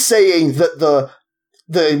you saying that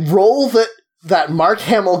the role that Mark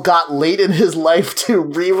Hamill got late in his life to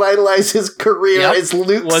revitalize his career is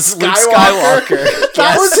Luke Skywalker?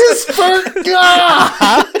 That was his first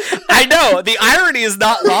I know. The irony is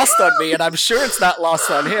not lost on me, and I'm sure it's not lost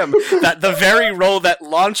on him, that the very role that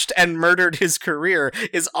launched and murdered his career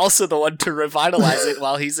is also the one to revitalize it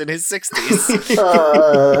while he's in his 60s.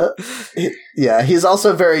 Yeah, he's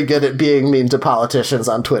also very good at being mean to politicians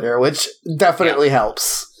on Twitter, which definitely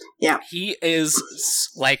helps. Yeah. He is,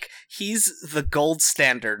 he's the gold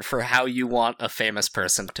standard for how you want a famous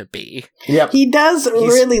person to be. Yep. He does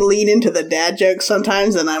really lean into the dad jokes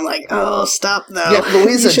sometimes, and I'm like, oh, stop, though. Yeah,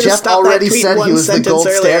 Louisa, Jeff already said he was the gold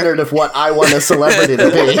standard of what I want a celebrity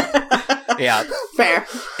to be. Yeah. Fair.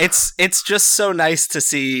 It's just so nice to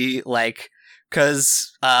see,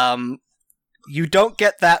 because, you don't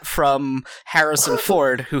get that from Harrison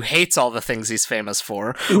Ford, who hates all the things he's famous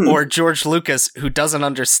for, or George Lucas, who doesn't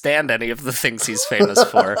understand any of the things he's famous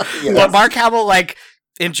for. Yes. But Mark Hamill,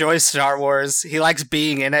 enjoys Star Wars. He likes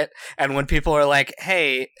being in it. And when people are like,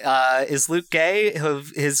 hey, is Luke gay?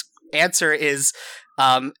 His answer is,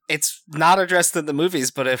 it's not addressed in the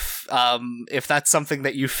movies, but if that's something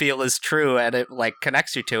that you feel is true and it,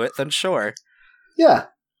 connects you to it, then sure. Yeah.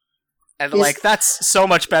 And, that's so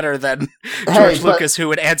much better than George Lucas, who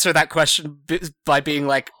would answer that question by being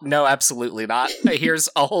like, no, absolutely not. Here's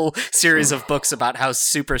a whole series of books about how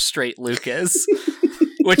super straight Luke is,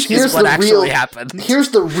 which is what actually happened. Here's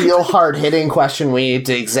the real hard-hitting question we need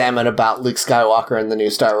to examine about Luke Skywalker in the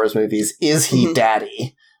new Star Wars movies. Is he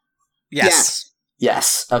daddy? Yes.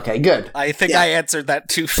 Okay, good. I think I answered that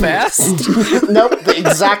too fast. Nope, the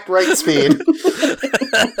exact right speed.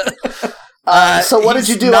 So what did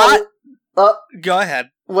you do Go ahead.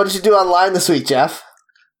 What did you do online this week, Jeff?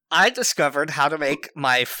 I discovered how to make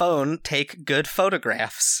my phone take good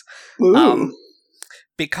photographs.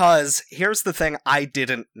 Because here's the thing I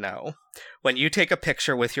didn't know. When you take a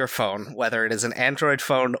picture with your phone, whether it is an Android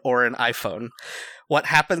phone or an iPhone, what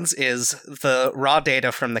happens is the raw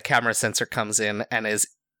data from the camera sensor comes in and is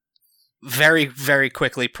very, very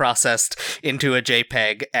quickly processed into a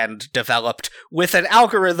JPEG and developed with an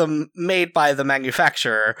algorithm made by the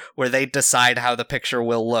manufacturer where they decide how the picture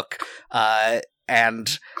will look.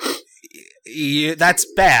 And that's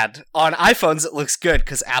bad. On iPhones, it looks good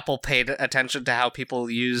because Apple paid attention to how people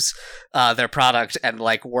use their product and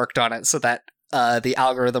worked on it so that the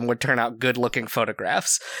algorithm would turn out good-looking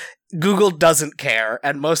photographs. Google doesn't care,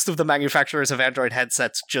 and most of the manufacturers of Android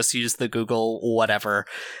headsets just use the Google whatever.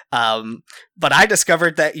 But I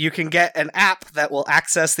discovered that you can get an app that will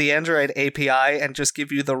access the Android API and just give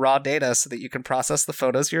you the raw data so that you can process the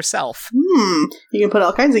photos yourself. You can put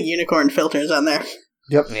all kinds of unicorn filters on there.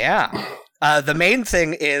 Yep. Yeah. The main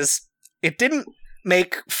thing is, it didn't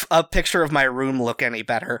make a picture of my room look any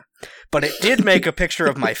better, but it did make a picture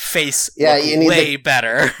of my face look way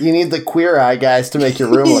better. You need the Queer Eye guys to make your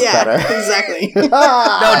room look better. Exactly.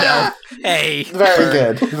 No. Hey. Very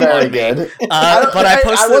good. Very good. But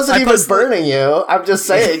I wasn't even burning you. I'm just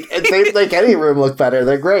saying, they make any room look better.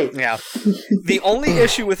 They're great. Yeah. The only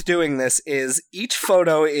issue with doing this is each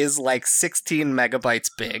photo is 16 megabytes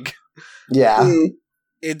big. Yeah.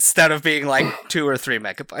 Instead of being 2 or 3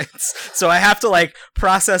 megabytes. So I have to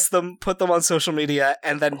process them, put them on social media,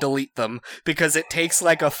 and then delete them, because it takes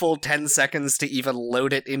a full 10 seconds to even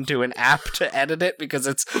load it into an app to edit it, because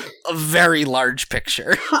it's a very large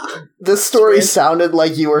picture. This story sounded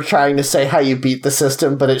like you were trying to say how you beat the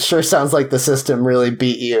system, but it sure sounds like the system really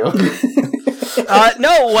beat you.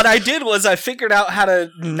 No, what I did was I figured out how to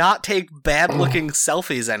not take bad-looking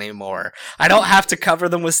selfies anymore. I don't have to cover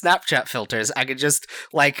them with Snapchat filters. I could just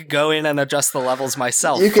like go in and adjust the levels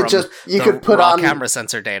myself. You could put raw on camera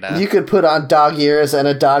sensor data. You could put on dog ears and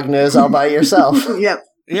a dog nose all by yourself. Yep.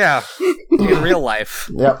 Yeah, in real life.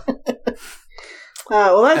 Yep.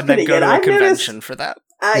 Well, that's And then pretty go good. to a I've noticed. convention for that.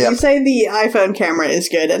 You say the iPhone camera is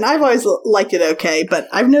good, and I've always liked it okay, but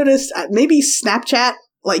I've noticed maybe Snapchat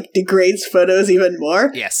like degrades photos even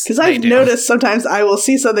more. Yes, Because they I've do. noticed sometimes I will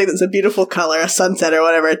see something that's a beautiful color, a sunset or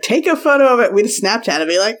whatever, take a photo of it with Snapchat and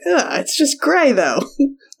be like, ugh, it's just gray though.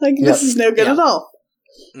 Like, this is no good Yep. at all.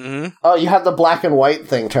 Mm-hmm. Oh, you have the black and white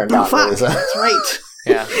thing turned Oh, on, fuck. Louisa. That's right.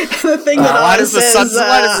 Yeah. The thing that Why always does says,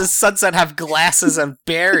 why does the sunset have glasses and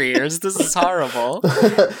barriers? This is horrible.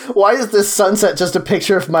 Why is this sunset just a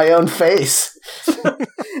picture of my own face?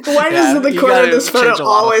 why Yeah, does the you corner of gotta this photo change a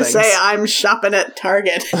lot of always say, things. I'm shopping at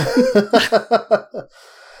Target?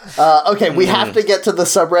 Okay, we have to get to the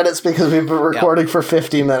subreddits because we've been recording for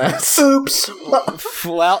 50 minutes. Oops.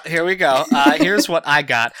 Well, here we go. Here's what I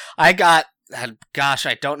got. Gosh,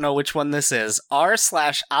 I don't know which one this is.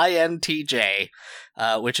 r/INTJ,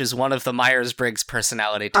 which is one of the Myers-Briggs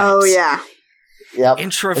personality types. Oh, yeah. Yep.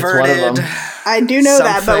 Introverted. It's one of them. I do know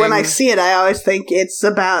that, but when I something. see it, I always think it's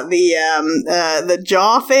about the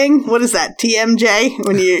jaw thing. What is that? TMJ?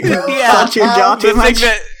 When you touch your jaw The too much? thing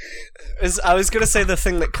that is, I was gonna say the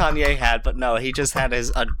thing that Kanye had, but no, he just had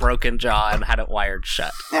a broken jaw and had it wired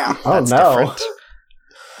shut. Yeah. Oh, That's no. different.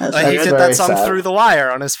 That's He That's did very that song sad. Through the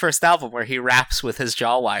Wire on his first album where he raps with his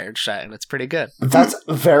jaw wired shut, and it's pretty good. That's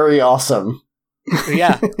very awesome.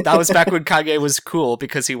 Yeah, that was back when Kanye was cool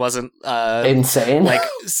because he wasn't Insane. like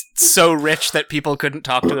so rich that people couldn't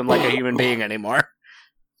talk to him like a human being anymore.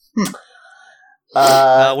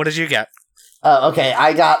 What did you get? Okay,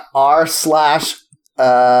 I got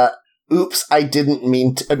oops, I didn't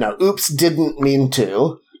mean to. No, oops, didn't mean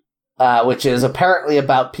to. Which is apparently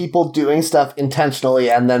about people doing stuff intentionally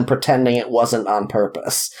and then pretending it wasn't on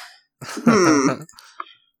purpose.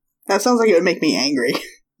 That sounds like it would make me angry.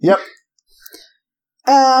 Yep.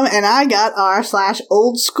 And I got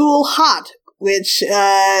r/old school hot, which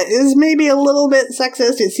is maybe a little bit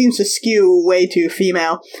sexist. It seems to skew way too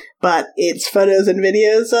female, but it's photos and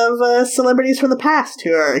videos of celebrities from the past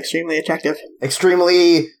who are extremely attractive.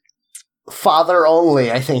 Extremely father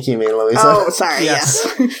only, I think you mean, Louisa. Oh, sorry, Yes.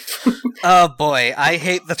 yes. Oh boy, I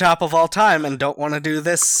hate the top of all time and don't want to do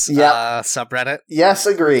this subreddit. Yes,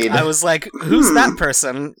 agreed. I was like, who's that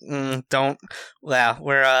person? Don't. Yeah,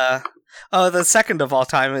 we're the second of all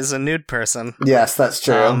time is a nude person. Yes, that's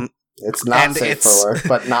true. It's not and safe it's- for work,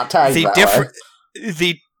 but not tagged The that way.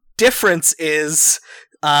 the difference is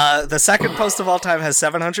the second post of all time has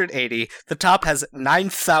 780. The top has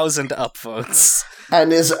 9,000 upvotes.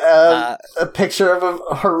 And is a picture of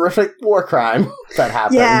a horrific war crime that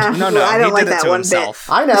happened. Yeah. No, I don't he like did it that to one himself.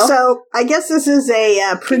 I know. So, I guess this is a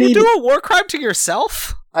Can pretty... you do a war crime to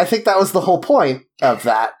yourself? I think that was the whole point of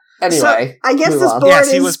that. Anyway, So, I guess move this on. board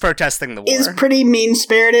Yes, he is- was protesting the war. is pretty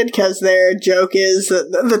mean-spirited because their joke is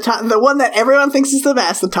the one that everyone thinks is the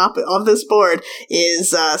best. The top of this board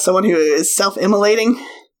is someone who is self-immolating.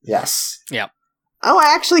 Yes. Oh,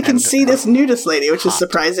 I actually can And, see this nudist lady, which is hot.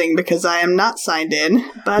 surprising because I am not signed in.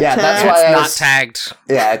 But Yeah, that's why It's I not was- tagged.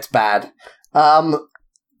 Yeah, it's bad.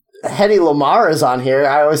 Hedy Lamarr is on here.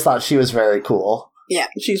 I always thought she was very cool. yeah,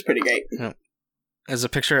 she's pretty great. As a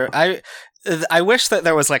picture, I wish that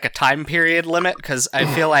there was like a time period limit because I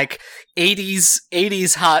feel like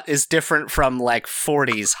 80s hot is different from like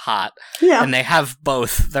 40s hot, Yeah, and they have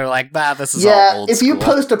both. They're like, this is Yeah, all old if you school.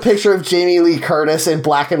 post a picture of Jamie Lee Curtis in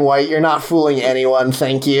black and white, you're not fooling anyone.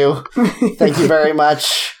 Thank you. Thank you very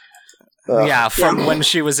much. Ugh. Yeah, from when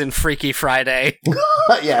she was in Freaky Friday.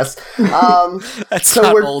 Yes. That's So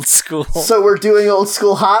not we're- old school. So we're doing old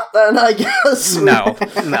school hot then, I guess?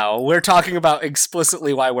 No, we're talking about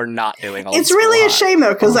explicitly why we're not doing old it's school really a hot. shame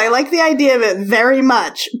though because I like the idea of it very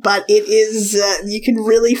much, but it is you can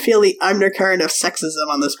really feel the undercurrent of sexism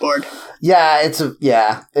on this board. Yeah, it's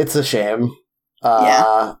a shame.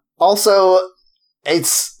 Also,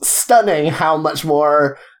 it's stunning how much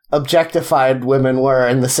more objectified women were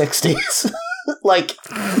in the 60s. Like,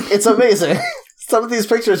 it's amazing. Some of these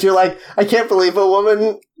pictures, you're like, I can't believe a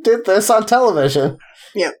woman did this on television.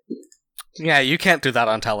 Yeah, you can't do that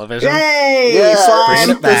on television. Yay! Yeah, Slime!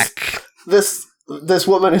 Bring it back. This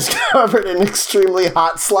woman is covered in extremely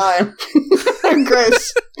hot slime.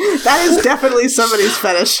 Gross. That is definitely somebody's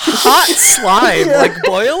fetish. Hot slime, Yeah. like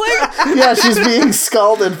boiling? Yeah, she's being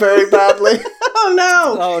scalded very badly. Oh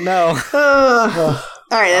no! Oh no.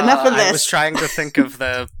 All right, enough of I was this. trying to think of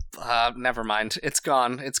the never mind. It's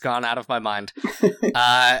gone. It's gone out of my mind.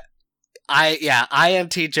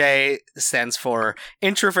 INTJ stands for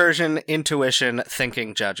introversion, intuition,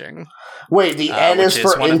 thinking, judging. Wait, the N is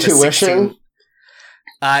for intuition?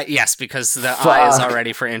 Yes, because the I is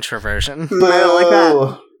already for introversion. I don't like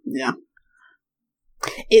that. Yeah.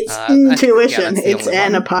 It's intuition. It's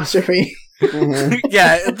an apostrophe. Mm-hmm.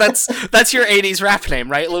 Yeah, that's your 80s rap name,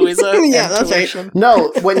 right, Louisa? Yeah, that's right.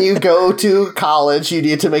 No, when you go to college, you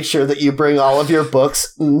need to make sure that you bring all of your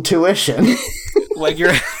books in tuition. When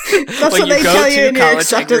you're That's when what they tell you in your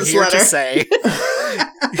acceptance letter. To say.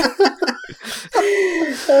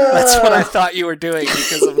 That's what I thought you were doing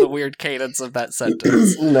because of the weird cadence of that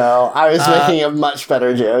sentence. No, I was making a much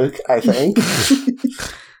better joke, I think.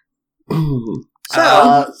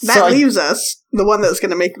 That leaves us the one that's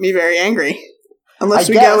going to make me very angry. Unless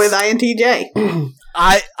we go with INTJ.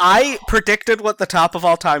 I predicted what the top of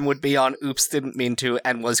all time would be on Oops, Didn't Mean To,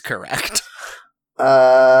 and was correct.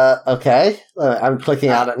 Okay. I'm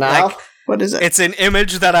clicking on it now. What is it? It's an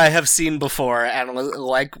image that I have seen before, and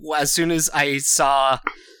like as soon as I saw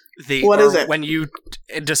is it? When you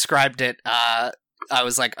described it, I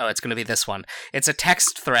was like, oh, it's going to be this one. It's a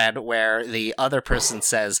text thread where the other person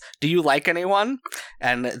says, "Do you like anyone?"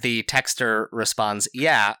 And the texter responds,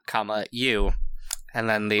 "Yeah, comma, you." And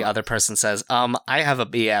then the other person says, "I have a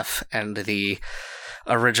BF." And the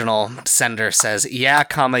original sender says, "Yeah,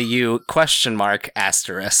 comma, you, question mark,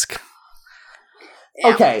 asterisk."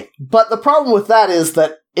 Yeah. Okay, but the problem with that is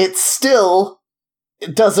that it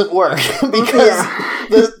doesn't work because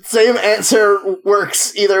the same answer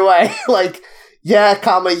works either way. Like, yeah,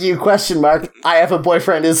 comma, you, question mark, I have a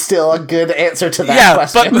boyfriend is still a good answer to that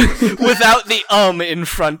question. But without the in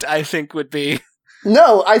front, I think would be...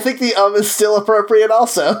 No, I think the is still appropriate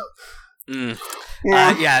also.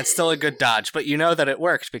 Yeah, it's still a good dodge, but you know that it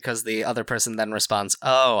worked because the other person then responds,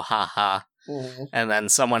 "Oh, haha." Mm-hmm. And then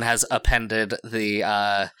someone has appended the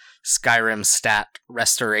Skyrim stat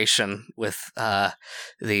restoration with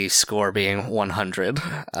the score being 100,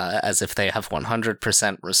 as if they have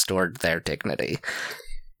 100% restored their dignity.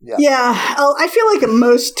 Yeah, I feel like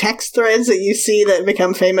most text threads that you see that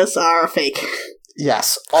become famous are fake.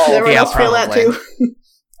 Yes. Does everyone else feel that too?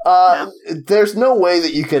 No. There's no way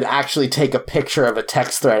that you could actually take a picture of a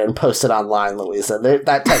text thread and post it online, Louisa.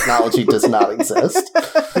 That technology does not exist.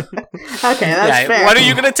 Okay, that's fair. What are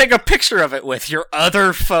you going to take a picture of it with? Your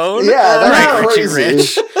other phone? Yeah, that's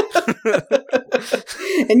crazy.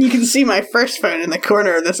 And you can see my first phone in the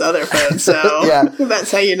corner of this other phone, so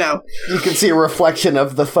that's how you know. You can see a reflection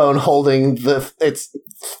of the phone holding it's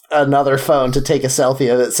another phone to take a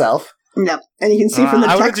selfie of itself. No, and you can see from the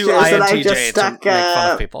textures that I've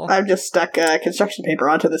just stuck construction paper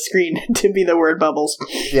onto the screen to be the word bubbles.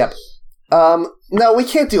 Yep. No, we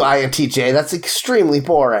can't do INTJ. That's extremely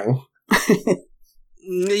boring.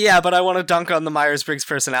 Yeah, but I want to dunk on the Myers-Briggs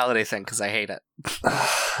personality thing because I hate it.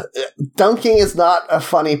 Dunking is not a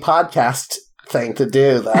funny podcast thing to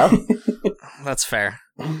do, though. That's fair.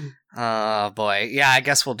 Oh, boy. Yeah, I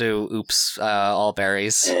guess we'll do Oops, all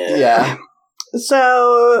berries. Yeah.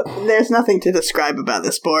 So, there's nothing to describe about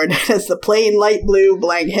this board. It has the plain light blue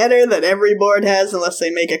blank header that every board has unless they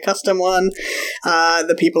make a custom one.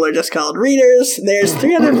 The people are just called readers. There's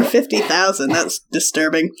 350,000. That's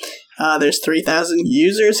disturbing. There's 3,000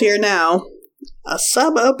 users here now. A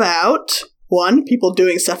sub about 1. People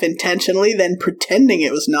doing stuff intentionally, then pretending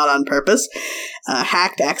it was not on purpose.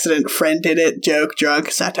 Hacked, accident, friend did it, joke,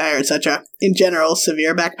 drunk, satire, etc. In general,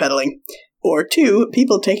 severe backpedaling. Or 2,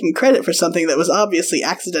 people taking credit for something that was obviously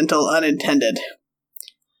accidental, unintended.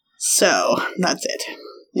 So, that's it.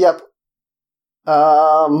 Yep.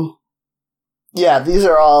 Yeah, these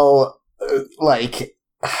are all,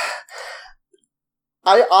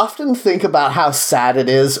 I often think about how sad it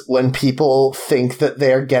is when people think that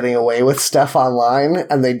they're getting away with stuff online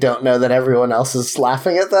and they don't know that everyone else is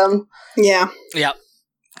laughing at them. Yeah. Yep.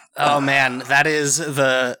 Oh, man, that is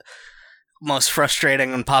the most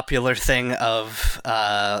frustrating and popular thing of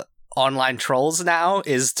online trolls now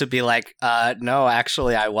is to be like, no,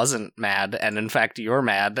 actually I wasn't mad, and in fact you're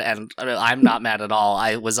mad, and I'm not mad at all.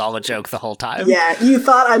 I was all a joke the whole time. Yeah, you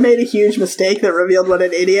thought I made a huge mistake that revealed what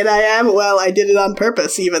an idiot I am? Well, I did it on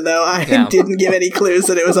purpose, even though I didn't give any clues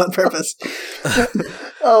that it was on purpose.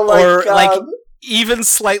 Oh my god. Even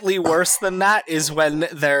slightly worse than that is when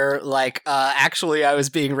they're like, actually, I was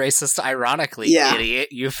being racist ironically, idiot.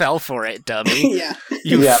 You fell for it, dummy. Yeah.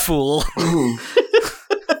 You fool.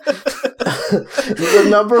 The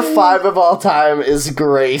number 5 of all time is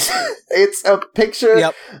great. It's a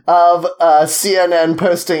picture of CNN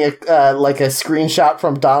posting a screenshot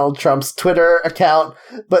from Donald Trump's Twitter account,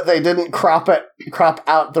 but they didn't crop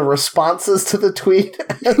out the responses to the tweet.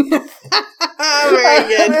 Very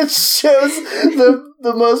good. And it shows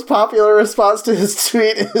the most popular response to his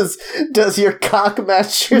tweet is, "Does your cock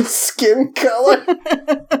match your skin color?"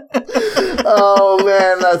 Oh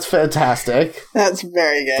man, that's fantastic. That's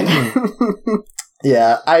very good.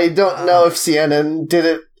 Yeah, I don't know if CNN did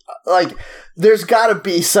it. Like, there's gotta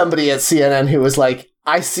be somebody at CNN who was like,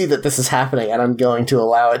 I see that this is happening and I'm going to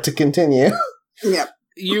allow it to continue. Yep.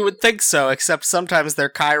 You would think so, except sometimes their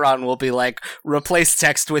chyron will be like, replace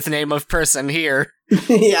text with name of person here.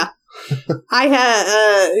 Yeah. I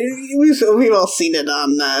had, we've all seen it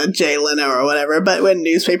on Jay Leno or whatever, but when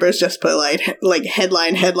newspapers just put like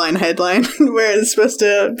headline, where it's supposed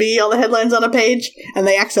to be all the headlines on a page, and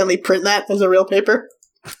they accidentally print that as a real paper.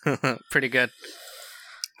 Pretty good.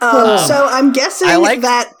 So I'm guessing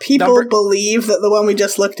that people believe that the one we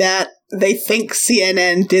just looked at, they think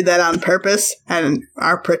CNN did that on purpose and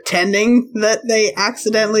are pretending that they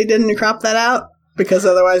accidentally didn't crop that out, because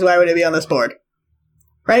otherwise why would it be on this board?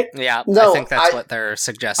 Right? Yeah, no, I think that's what they're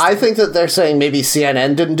suggesting. I think that they're saying maybe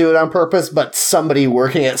CNN didn't do it on purpose, but somebody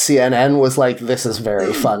working at CNN was like, this is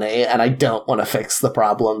very funny, and I don't want to fix the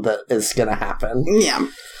problem that is going to happen. Yeah.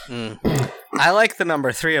 I like the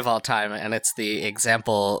number 3 of all time, and it's the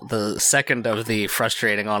example, the second of the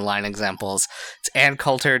frustrating online examples. It's Ann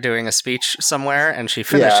Coulter doing a speech somewhere, and she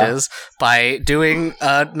finishes by doing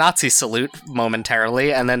a Nazi salute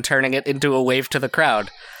momentarily, and then turning it into a wave to the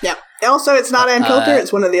crowd. Yeah. Also, it's not Ann Coulter,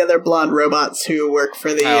 it's one of the other blonde robots who work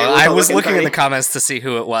for the I was looking Party. in the comments to see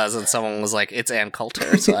who it was, and someone was like, it's Ann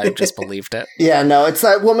Coulter, so I just believed it. Yeah, no, it's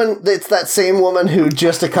that woman, it's that same woman who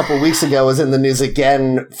just a couple weeks ago was in the news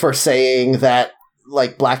again for saying that,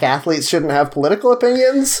 like, black athletes shouldn't have political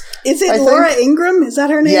opinions. Is it Laura Ingraham? Is that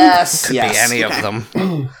her name? Yes, Could be any of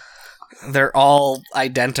them. They're all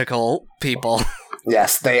identical people.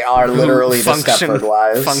 Yes, they are literally the Stepford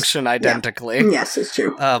Wives. Function identically. Yeah. Yes, it's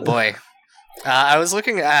true. Oh, boy. I was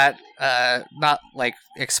looking at, not, like,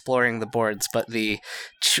 exploring the boards, but the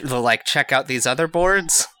check out these other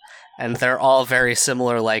boards, and they're all very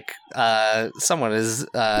similar, like, someone is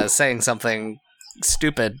saying something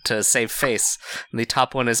stupid to save face, and the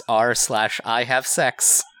top one is r/I have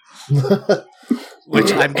sex.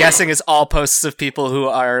 Which I'm guessing is all posts of people who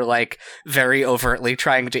are, like, very overtly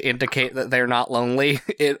trying to indicate that they're not lonely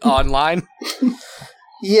online.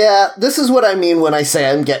 Yeah, this is what I mean when I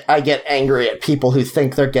say I get angry at people who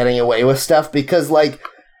think they're getting away with stuff, because, like,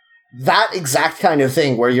 that exact kind of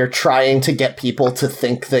thing where you're trying to get people to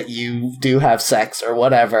think that you do have sex or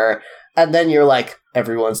whatever, and then you're like,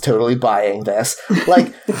 everyone's totally buying this.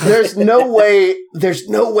 Like, there's no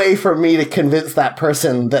way for me to convince that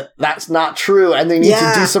person that that's not true, and they need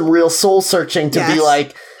to do some real soul searching to be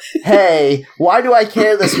like, hey, why do I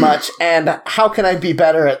care this much, and how can I be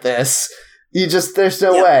better at this? There's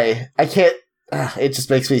no way. I can't. It just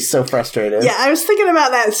makes me so frustrated. Yeah, I was thinking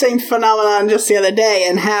about that same phenomenon just the other day,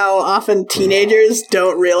 and how often teenagers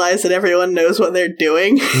don't realize that everyone knows what they're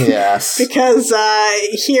doing. Yes. Because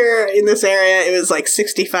here in this area, it was like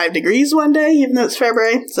 65 degrees one day, even though it's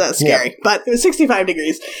February, so that's scary. Yep. But it was 65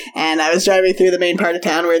 degrees, and I was driving through the main part of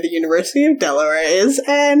town where the University of Delaware is,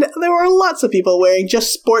 and there were lots of people wearing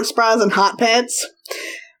just sports bras and hot pants.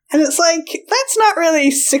 And it's like, that's not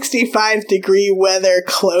really 65-degree weather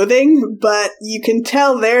clothing, but you can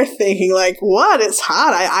tell they're thinking, like, what? It's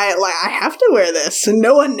hot. I have to wear this. And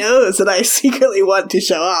no one knows that I secretly want to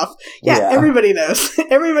show off. Yeah, everybody knows.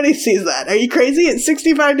 Everybody sees that. Are you crazy? It's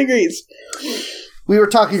 65 degrees. We were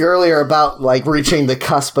talking earlier about, like, reaching the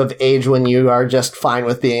cusp of age when you are just fine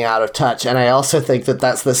with being out of touch. And I also think that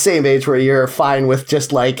that's the same age where you're fine with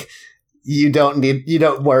just, like, you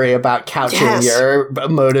don't worry about couching your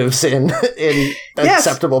motives in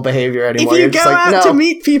acceptable behavior anymore. If you go out to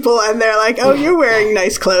meet people and they're like, oh, you're wearing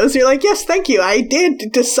nice clothes, you're like, yes, thank you. I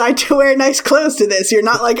did decide to wear nice clothes to this. You're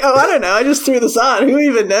not like, oh, I don't know, I just threw this on. Who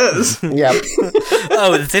even knows? Yep.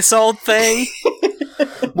 Oh, this old thing?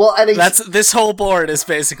 Well, and this whole board is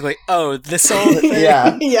basically, oh, this old thing?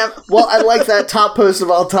 Yeah. Yep. Well, I like that top post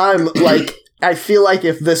of all time, like, I feel like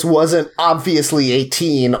if this wasn't obviously a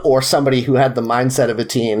teen or somebody who had the mindset of a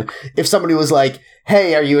teen, if somebody was like,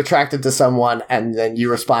 hey, are you attracted to someone? And then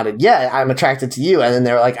you responded, yeah, I'm attracted to you. And then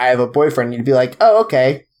they were like, I have a boyfriend. You'd be like, oh,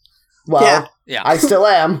 okay. Well, I still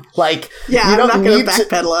am. Like, you don't I'm not going to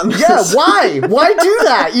backpedal on this. Yeah, why? Why do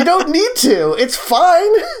that? You don't need to. It's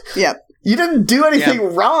fine. Yep. You didn't do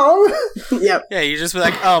anything wrong. Yep. Yeah, you just be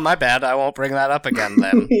like, oh, my bad, I won't bring that up again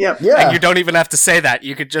then. Yep. Yeah. And you don't even have to say that.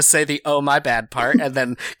 You could just say the oh, my bad part and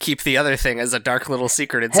then keep the other thing as a dark little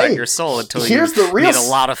secret inside Hey, your soul until here's you the real need a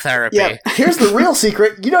lot of therapy. Yep. Here's the real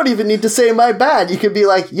secret. You don't even need to say my bad. You could be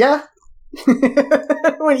like, yeah.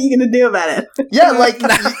 What are you going to do about it? Yeah, like...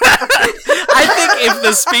 I think if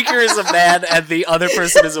the speaker is a man and the other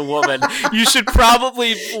person is a woman, you should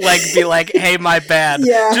probably be like, hey, my bad.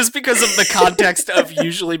 Yeah. Just because of the context of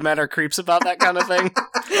usually men are creeps about that kind of thing.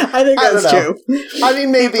 I think that's true. I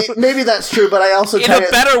mean, maybe that's true, but I also In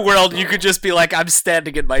a better world, you could just be like, I'm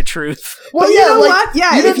standing in my truth. Well, you know what?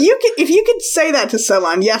 Yeah, if you could say that to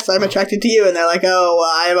someone, yes, I'm attracted to you, and they're like, oh,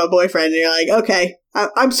 well, I have a boyfriend, and you're like, okay,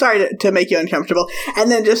 I'm sorry to make you uncomfortable,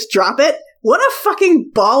 and then just drop it. What a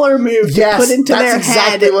fucking baller move to put into their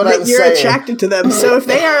head that you're attracted to them. So if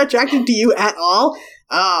they are attracted to you at all,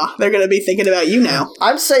 they're going to be thinking about you now.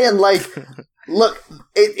 I'm saying, look,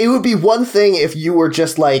 it would be one thing if you were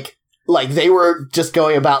just like they were just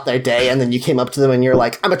going about their day and then you came up to them and you're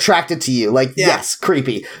like, I'm attracted to you. Yes,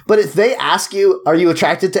 creepy. But if they ask you, are you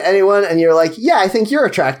attracted to anyone? And you're like, yeah, I think you're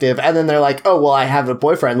attractive. And then they're like, oh, well, I have a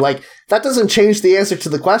boyfriend. That doesn't change the answer to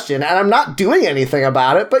the question. And I'm not doing anything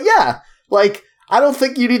about it. But yeah. I don't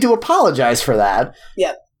think you need to apologize for that.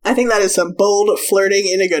 Yeah, I think that is some bold flirting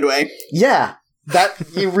in a good way. Yeah, that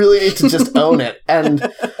you really need to just own it. And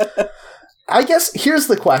I guess here's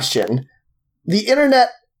the question. The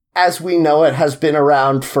internet, as we know it, has been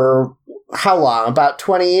around for how long? About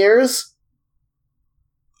 20 years?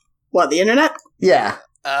 What, the internet? Yeah.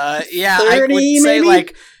 Yeah, 30, I would say,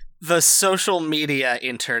 maybe? the social media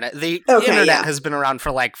internet. The internet has been around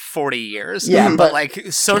for 40 years. Yeah, but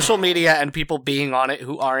social media and people being on it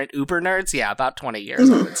who aren't uber nerds, about 20 years,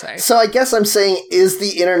 I would say. So I guess I'm saying, is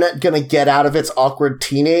the internet going to get out of its awkward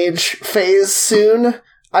teenage phase soon?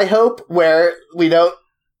 I hope, where we don't,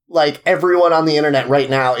 everyone on the internet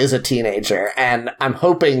right now is a teenager, and I'm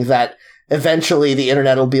hoping that eventually the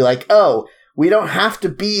internet will be like, oh, we don't have to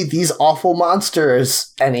be these awful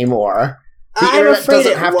monsters anymore. The internet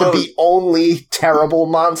doesn't have to be only terrible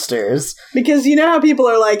monsters. Because you know how people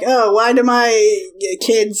are like, oh, why do my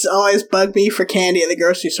kids always bug me for candy at the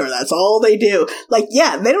grocery store? That's all they do.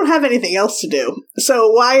 Yeah, they don't have anything else to do. So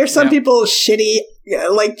why are some people shitty,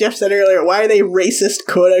 like Jeff said earlier, why are they racist,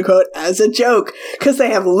 quote-unquote, as a joke? Because they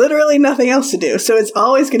have literally nothing else to do. So it's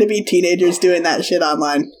always going to be teenagers doing that shit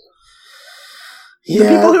online. Yeah. The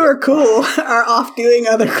people who are cool are off doing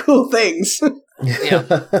other cool things.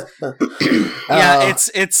 Yeah,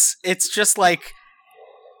 it's just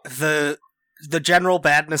the general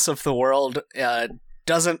badness of the world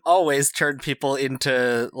doesn't always turn people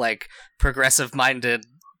into progressive minded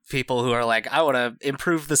people who are I want to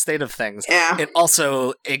improve the state of things. Yeah. It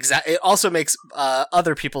also makes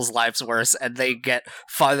other people's lives worse, and they get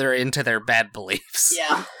farther into their bad beliefs.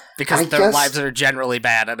 Yeah. Because their lives are generally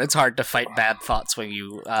bad, and it's hard to fight bad thoughts when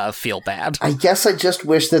you feel bad. I guess I just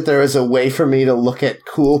wish that there was a way for me to look at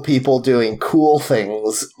cool people doing cool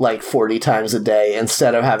things 40 times a day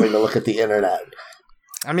instead of having to look at the internet.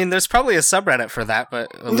 I mean, there's probably a subreddit for that,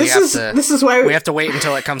 but this is why we have to wait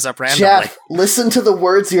until it comes up randomly. Jeff, listen to the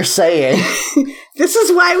words you're saying. This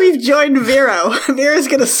is why we've joined Vero. Vero's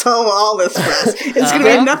going to solve all this for us. It's going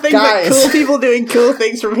to be nothing but cool people doing cool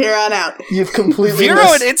things from here on out. You've completely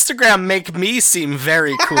Vero and Instagram make me seem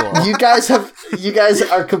very cool. You guys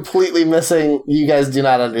are completely missing. You guys do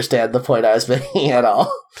not understand the point I was making at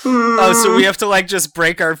all. Oh, so we have to just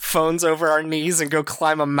break our phones over our knees and go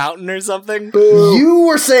climb a mountain or something? Boom. You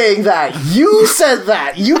were saying that. You said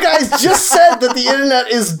that. You guys just said that the internet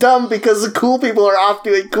is dumb because the cool people are off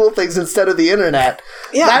doing cool things instead of the internet.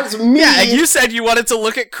 Yeah. That's me. Yeah, and you said you wanted to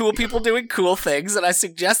look at cool people doing cool things, and I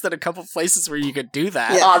suggested a couple places where you could do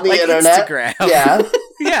that. On the internet. Instagram. Yeah.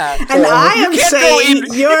 Yeah. And I am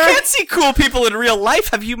saying you can't see cool people in real life.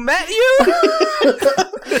 Have you met you? None of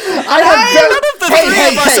the three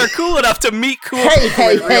of us are cool enough to meet cool people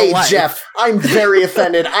in real life. Jeff, I'm very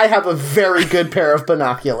offended. I have a very good pair of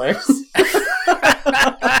binoculars.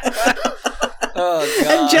 Oh,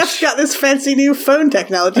 and Jeff's got this fancy new phone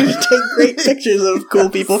technology to take great pictures of cool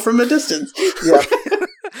people from a distance. Yeah.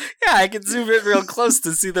 Yeah, I can zoom in real close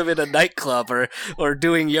to see them in a nightclub or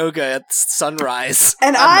doing yoga at sunrise.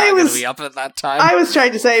 And I'm not gonna be up at that time. I was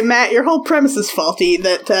trying to say, Matt, your whole premise is faulty.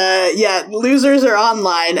 That losers are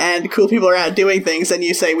online and cool people are out doing things, and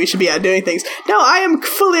you say we should be out doing things. No, I am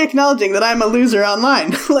fully acknowledging that I'm a loser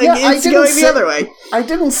online. It's going the other way. I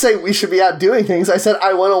didn't say we should be out doing things. I said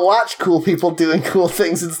I want to watch cool people doing cool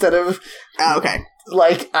things instead of. Oh, okay.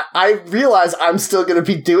 I realize I'm still going to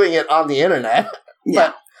be doing it on the internet.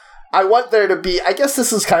 Yeah. I want there to be, I guess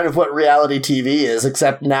this is kind of what reality TV is,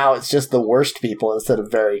 except now it's just the worst people instead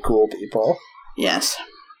of very cool people. Yes.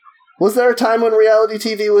 Was there a time when reality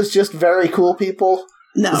TV was just very cool people?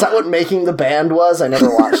 No. Is that what Making the Band was? I never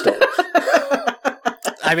watched it.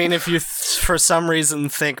 I mean, if you for some reason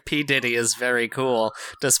think P. Diddy is very cool,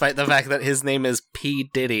 despite the fact that his name is P.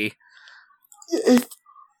 Diddy.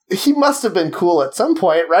 He must have been cool at some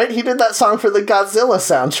point, right? He did that song for the Godzilla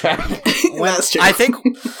soundtrack. That's true.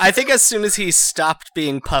 I think as soon as he stopped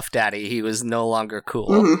being Puff Daddy, he was no longer cool.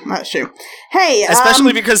 Mm-hmm, that's true. Hey,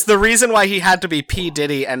 especially because the reason why he had to be P.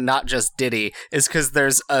 Diddy and not just Diddy is because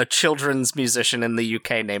there's a children's musician in the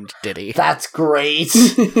UK named Diddy. That's great.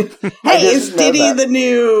 Hey, is Diddy the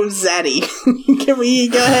new Zaddy? Can we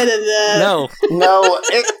go ahead and... No.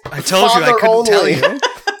 I told you I couldn't tell you.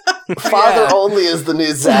 Father only is the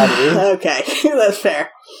new Zaddy. Okay, that's fair.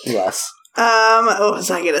 Yes. What was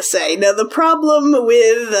I gonna say? No, the problem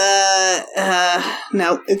with,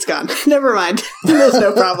 no, it's gone. Never mind. There's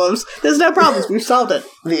no problems. There's no problems. We've solved it.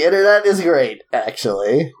 The internet is great,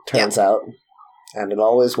 actually, turns out. And it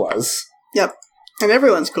always was. Yep. And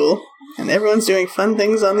everyone's cool. And everyone's doing fun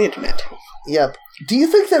things on the internet. Yep. Do you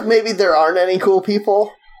think that maybe there aren't any cool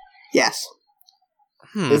people? Yes.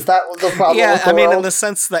 Is that the problem with the I mean, world? in the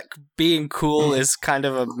sense that being cool is kind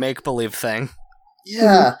of a make-believe thing.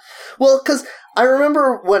 Yeah. Well, because I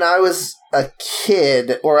remember when I was a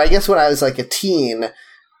kid, or I guess when I was like a teen,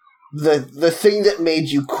 the thing that made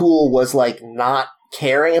you cool was like not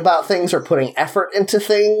caring about things or putting effort into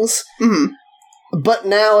things. Mm-hmm. But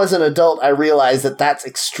now as an adult, I realize that that's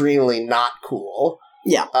extremely not cool.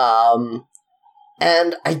 Yeah.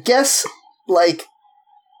 And I guess, like,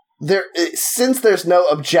 since there's no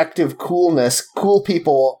objective coolness, cool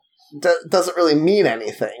people doesn't really mean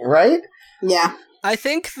anything, right? Yeah. I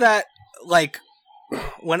think that, like,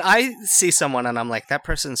 when I see someone and I'm like, that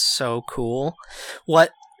person's so cool,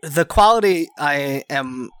 what the quality I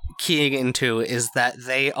am keying into is that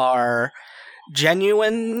they are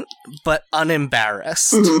genuine but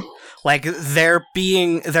unembarrassed. Mm-hmm. Like, they're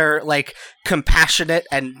like compassionate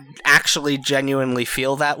and actually genuinely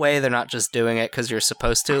feel that way. They're not just doing it because you're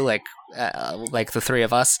supposed to, like the three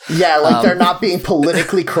of us. Yeah, like they're not being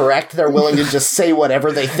politically correct. They're willing to just say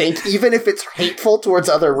whatever they think, even if it's hateful towards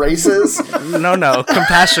other races. No,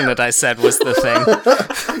 compassionate, I said, was the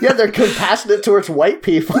thing. Yeah, they're compassionate towards white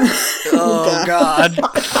people. Oh, God.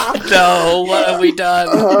 No, what have we done?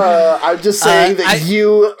 I'm just saying that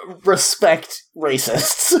you respect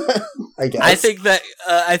racists, I guess. I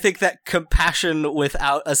think that compassion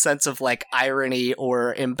without a sense of, like, irony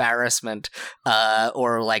or embarrassment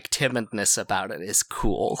or, like, timidness about it is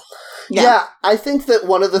cool. Yeah, I think that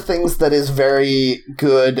one of the things that is very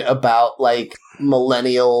good about, like,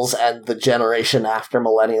 millennials and the generation after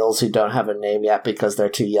millennials who don't have a name yet because they're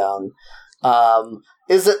too young,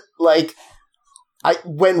 is that, like,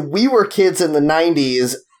 when we were kids in the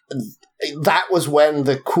 90s, that was when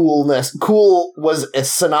the cool was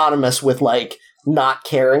synonymous with, like, not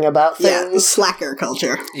caring about things. Yeah, slacker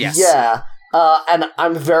culture. Yes. Yeah, and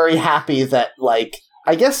I'm very happy that, like,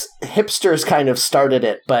 I guess hipsters kind of started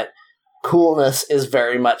it, but coolness is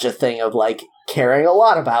very much a thing of, like, caring a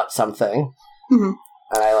lot about something. Mm-hmm.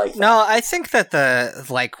 And I like that. No, I think that the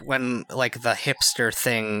hipster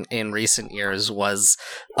thing in recent years was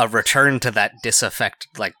a return to that disaffect,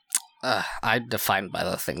 like, I define by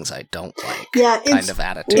the things I don't like kind of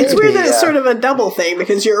attitude. It's weird that it's sort of a double thing,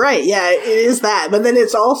 because you're right, yeah, it is that, but then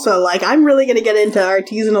it's also, like, I'm really going to get into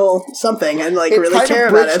artisanal something and, like, really care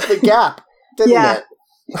about it. It kind of bridged the gap, didn't it?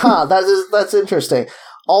 Huh, that's interesting.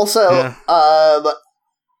 Also,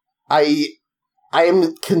 I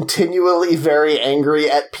am continually very angry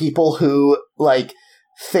at people who, like,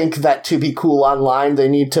 think that to be cool online they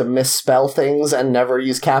need to misspell things and never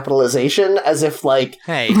use capitalization, as if, like,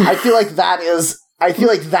 hey. I feel like that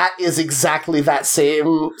is exactly that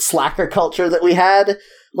same slacker culture that we had.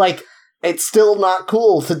 Like, it's still not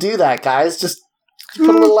cool to do that, guys. Just put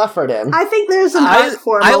a little effort in. I think there's an art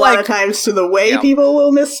form a lot of times to the way people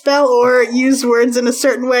will misspell or use words in a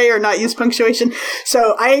certain way or not use punctuation.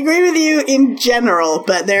 So I agree with you in general,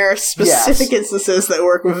 but there are specific instances that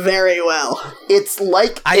work very well. It's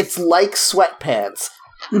like sweatpants.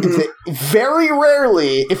 Mm-hmm. Very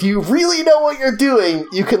rarely, if you really know what you're doing,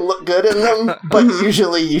 you can look good in them, but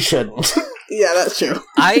usually you shouldn't. Yeah, that's true.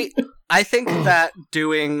 I think that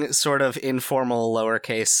doing sort of informal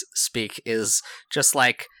lowercase speak is just,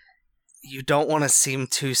 like, you don't want to seem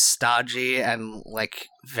too stodgy and like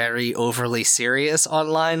very overly serious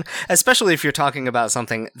online, especially if you're talking about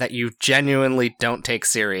something that you genuinely don't take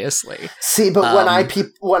seriously. See, but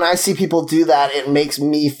when I see people do that, it makes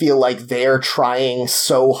me feel like they're trying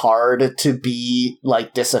so hard to be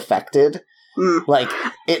like disaffected. Like,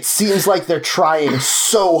 it seems like they're trying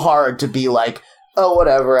so hard to be like, oh,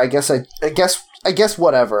 whatever, I guess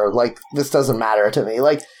whatever, like, this doesn't matter to me.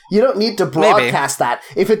 Like, you don't need to broadcast that.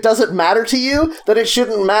 If it doesn't matter to you, then it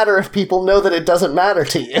shouldn't matter if people know that it doesn't matter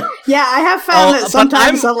to you. Yeah, I have found that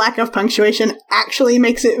sometimes a lack of punctuation actually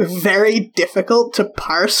makes it very difficult to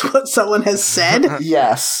parse what someone has said.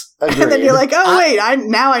 Yes, agreed. And then you're like, oh, wait,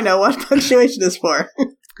 now I know what punctuation is for.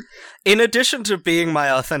 In addition to being my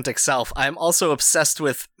authentic self, I'm also obsessed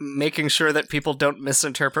with making sure that people don't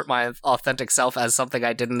misinterpret my authentic self as something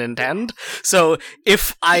I didn't intend. So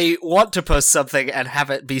if I want to post something and have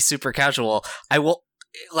it be super casual, I will,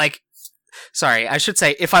 if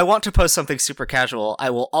I want to post something super casual, I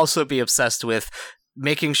will also be obsessed with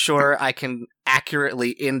making sure I can accurately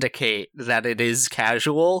indicate that it is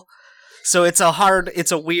casual. So it's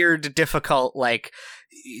a weird, difficult, like,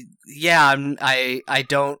 yeah, I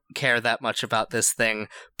don't care that much about this thing,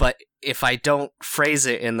 but if I don't phrase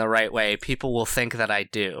it in the right way, people will think that I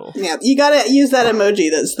do. Yeah, you gotta use that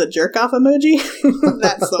emoji that's the jerk-off emoji.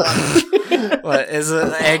 That's the one. What, is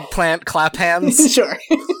it eggplant clap hands? Sure.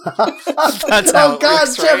 That's how it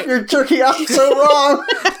works, Jeff, right? you're jerking off so wrong!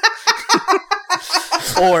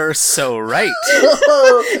 Or so right.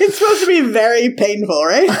 It's supposed to be very painful,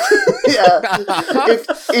 right? Yeah.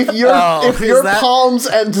 If your palms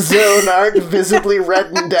and zone aren't visibly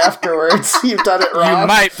reddened afterwards, you've done it wrong. You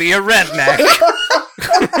might be a redneck.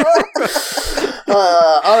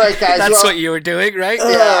 All right, guys. That's what you were doing, right?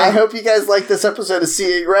 Yeah, I hope you guys liked this episode of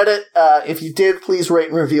Seeing Reddit. If you did, please rate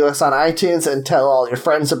and review us on iTunes and tell all your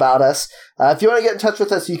friends about us. If you want to get in touch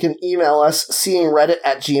with us, you can email us,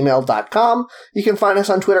 seeingreddit@gmail.com. You can find us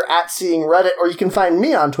on Twitter @seeingreddit, or you can find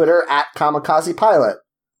me on Twitter @kamikazepilot.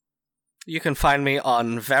 You can find me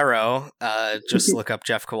on Vero. Just look up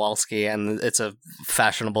Jeff Kowalski, and it's a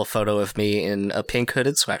fashionable photo of me in a pink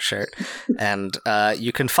hooded sweatshirt. And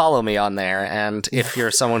you can follow me on there. And if you're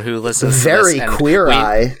someone who listens to Very this, queer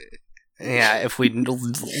eye. Yeah, if we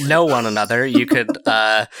know one another, you could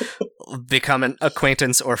become an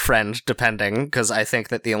acquaintance or friend, depending, because I think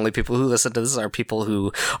that the only people who listen to this are people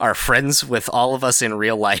who are friends with all of us in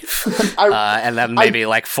real life, and then maybe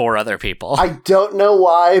like 4 other people. I don't know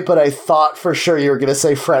why, but I thought for sure you were going to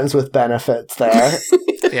say friends with benefits there.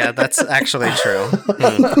 Yeah, that's actually true.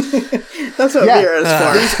 That's what Vera is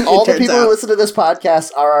for. All the people who listen to this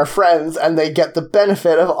podcast are our friends, and they get the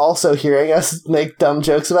benefit of also hearing us make dumb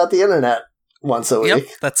jokes about the internet once a week. Yep,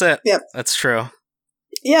 that's it. Yep. That's true.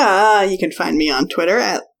 Yeah, you can find me on Twitter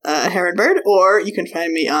 @HeronBird, or you can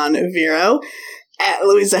find me on Vero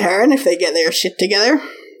 @Louisa Heron if they get their shit together.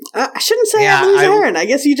 I shouldn't say @Louisa Heron. I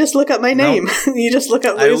guess you just look up my name. You just look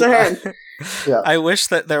up Louisa Heron. Yeah. I wish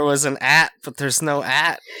that there was an @ but there's no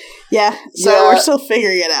 @. Yeah, so we're still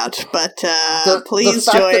figuring it out, but please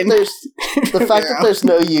join. The fact that there's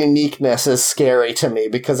no uniqueness is scary to me,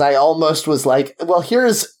 because I almost was like, well,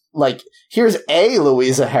 here's a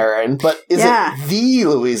Louisa Heron, but is it the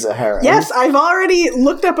Louisa Heron? Yes, I've already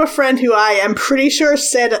looked up a friend who I am pretty sure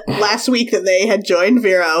said last week that they had joined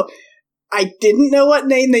Vero. I didn't know what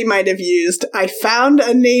name they might have used. I found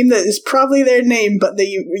a name that is probably their name, but the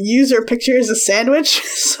user picture is a sandwich,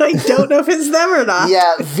 so I don't know if it's them or not.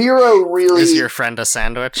 Yeah, Vero really... Is your friend a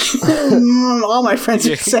sandwich? All my friends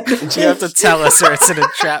are sandwiches. You have to tell us or it's an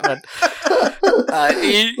entrapment.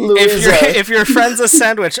 If your friend's a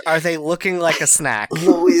sandwich, are they looking like a snack?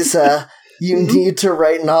 Louisa, you need to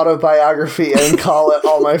write an autobiography and call it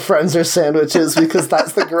All My Friends Are Sandwiches, because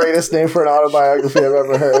that's the greatest name for an autobiography I've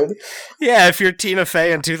ever heard. Yeah, if you're Tina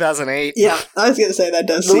Fey in 2008. Yeah, I was going to say that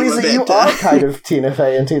does Louisa, seem a bit... you are kind of Tina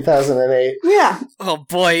Fey in 2008. Yeah. Oh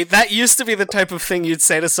boy, that used to be the type of thing you'd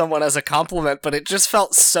say to someone as a compliment, but it just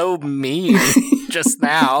felt so mean just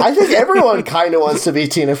now. I think everyone kind of wants to be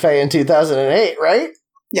Tina Fey in 2008, right?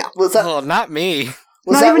 Yeah. Was that? Oh, not me.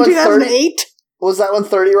 Not even 2008? Was that when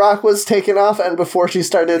 30 Rock was taken off and before she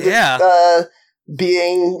started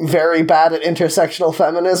being very bad at intersectional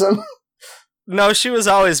feminism? No, she was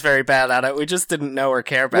always very bad at it. We just didn't know or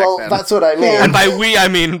care back then. Well, that's what I mean. And by we, I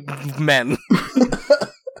mean men.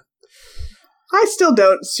 I still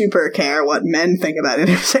don't super care what men think about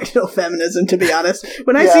intersectional feminism, to be honest.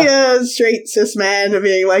 When I see a straight cis man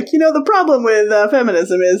being like, the problem with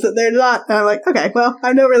feminism is that they're not... I'm like, okay, well,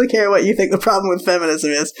 I don't really care what you think the problem with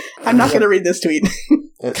feminism is. I'm not going to read this tweet.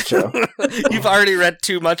 It's true. You've already read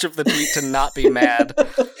too much of the tweet to not be mad.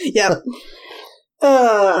 Yep.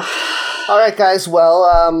 All right, guys.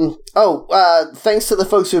 Well, thanks to the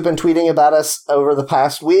folks who've been tweeting about us over the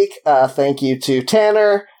past week. Thank you to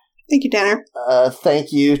Tanner. Thank you, Tanner.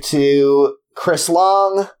 Thank you to Chris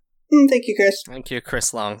Long. Thank you, Chris. Thank you,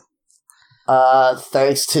 Chris Long.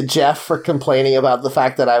 Thanks to Jeff for complaining about the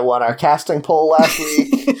fact that I won our casting poll last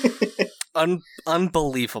week.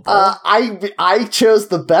 Unbelievable. I chose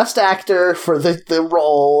the best actor for the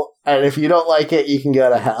role, and if you don't like it, you can go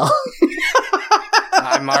to hell.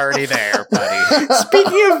 I'm already there, buddy.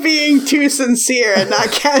 Speaking of being too sincere and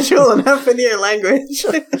not casual enough in your language.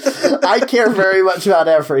 I care very much about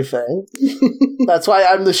everything. That's why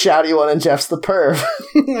I'm the shouty one and Jeff's the perv.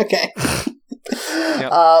 Okay.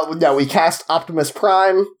 Yep. No, we cast Optimus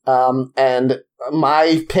Prime, and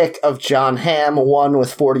my pick of John Hamm won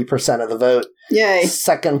with 40% of the vote. Yay.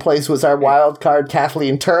 Second place was our wild card,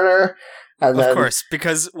 Kathleen Turner. And of course,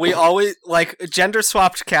 because we always,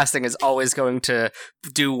 gender-swapped casting is always going to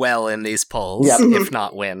do well in these polls, if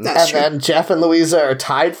not win. That's true. Then Jeff and Louisa are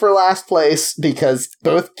tied for last place because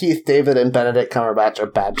both Keith David and Benedict Cumberbatch are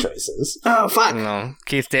bad choices. Oh, fuck. No,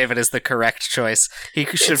 Keith David is the correct choice. He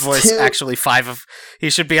should he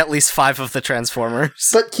should be at least 5 of the Transformers.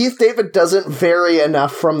 But Keith David doesn't vary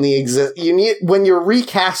enough from the when you're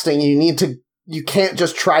recasting, you can't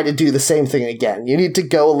just try to do the same thing again. You need to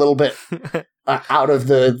go a little bit out of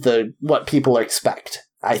the what people expect,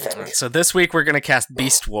 I think. So this week we're going to cast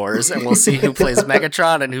Beast Wars, and we'll see who plays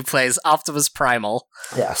Megatron and who plays Optimus Primal.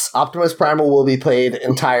 Yes, Optimus Primal will be played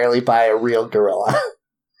entirely by a real gorilla.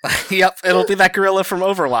 Yep, it'll be that gorilla from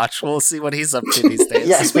Overwatch. We'll see what he's up to these days.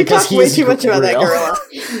 Yes, We because talked way he's too much about that real. gorilla.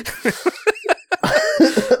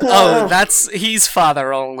 He's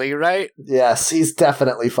father only, right? Yes, he's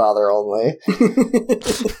definitely father only.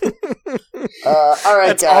 All right,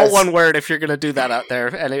 That's guys. all one word if you're going to do that out there,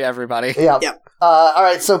 everybody. Yep. Yep. All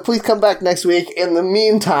right, so please come back next week. In the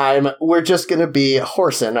meantime, we're just going to be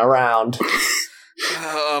horsing around.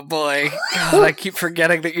 Oh, boy. God, I keep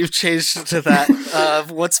forgetting that you've changed to that.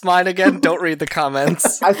 What's mine again? Don't read the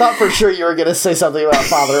comments. I thought for sure you were going to say something about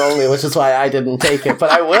father only, which is why I didn't take it,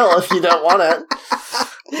 but I will if you don't want it.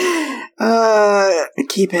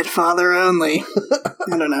 Keep it father only.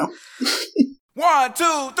 I don't know. 1,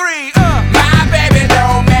 2, 3, My baby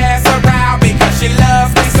don't mess around because she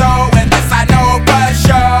loves me so, and this I know for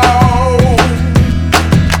sure.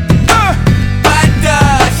 But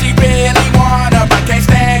does she really wanna, but can't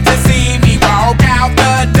stand to see me walk out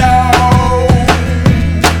the door?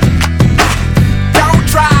 Don't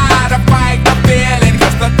try to fight the feeling,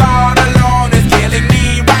 cause the thought alone is killing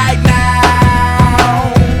me right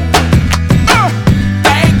now.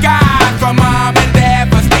 Thank God for mom and dad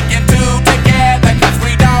for sticking together, cause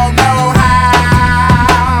we don't know how.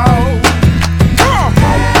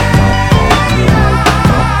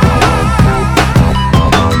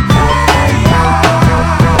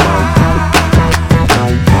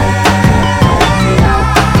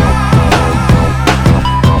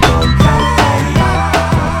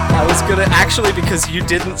 I was going to, actually, because you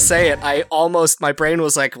didn't say it, my brain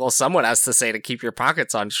was like, well, someone has to say to keep your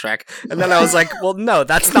pockets on Shrek. And then I was like, well, no,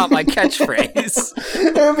 that's not my catchphrase.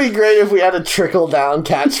 It would be great if we had a trickle-down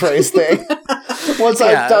catchphrase thing. Once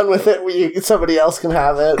Yeah. I'm done with it, somebody else can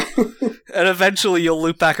have it. And eventually you'll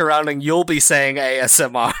loop back around and you'll be saying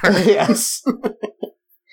ASMR. Yes.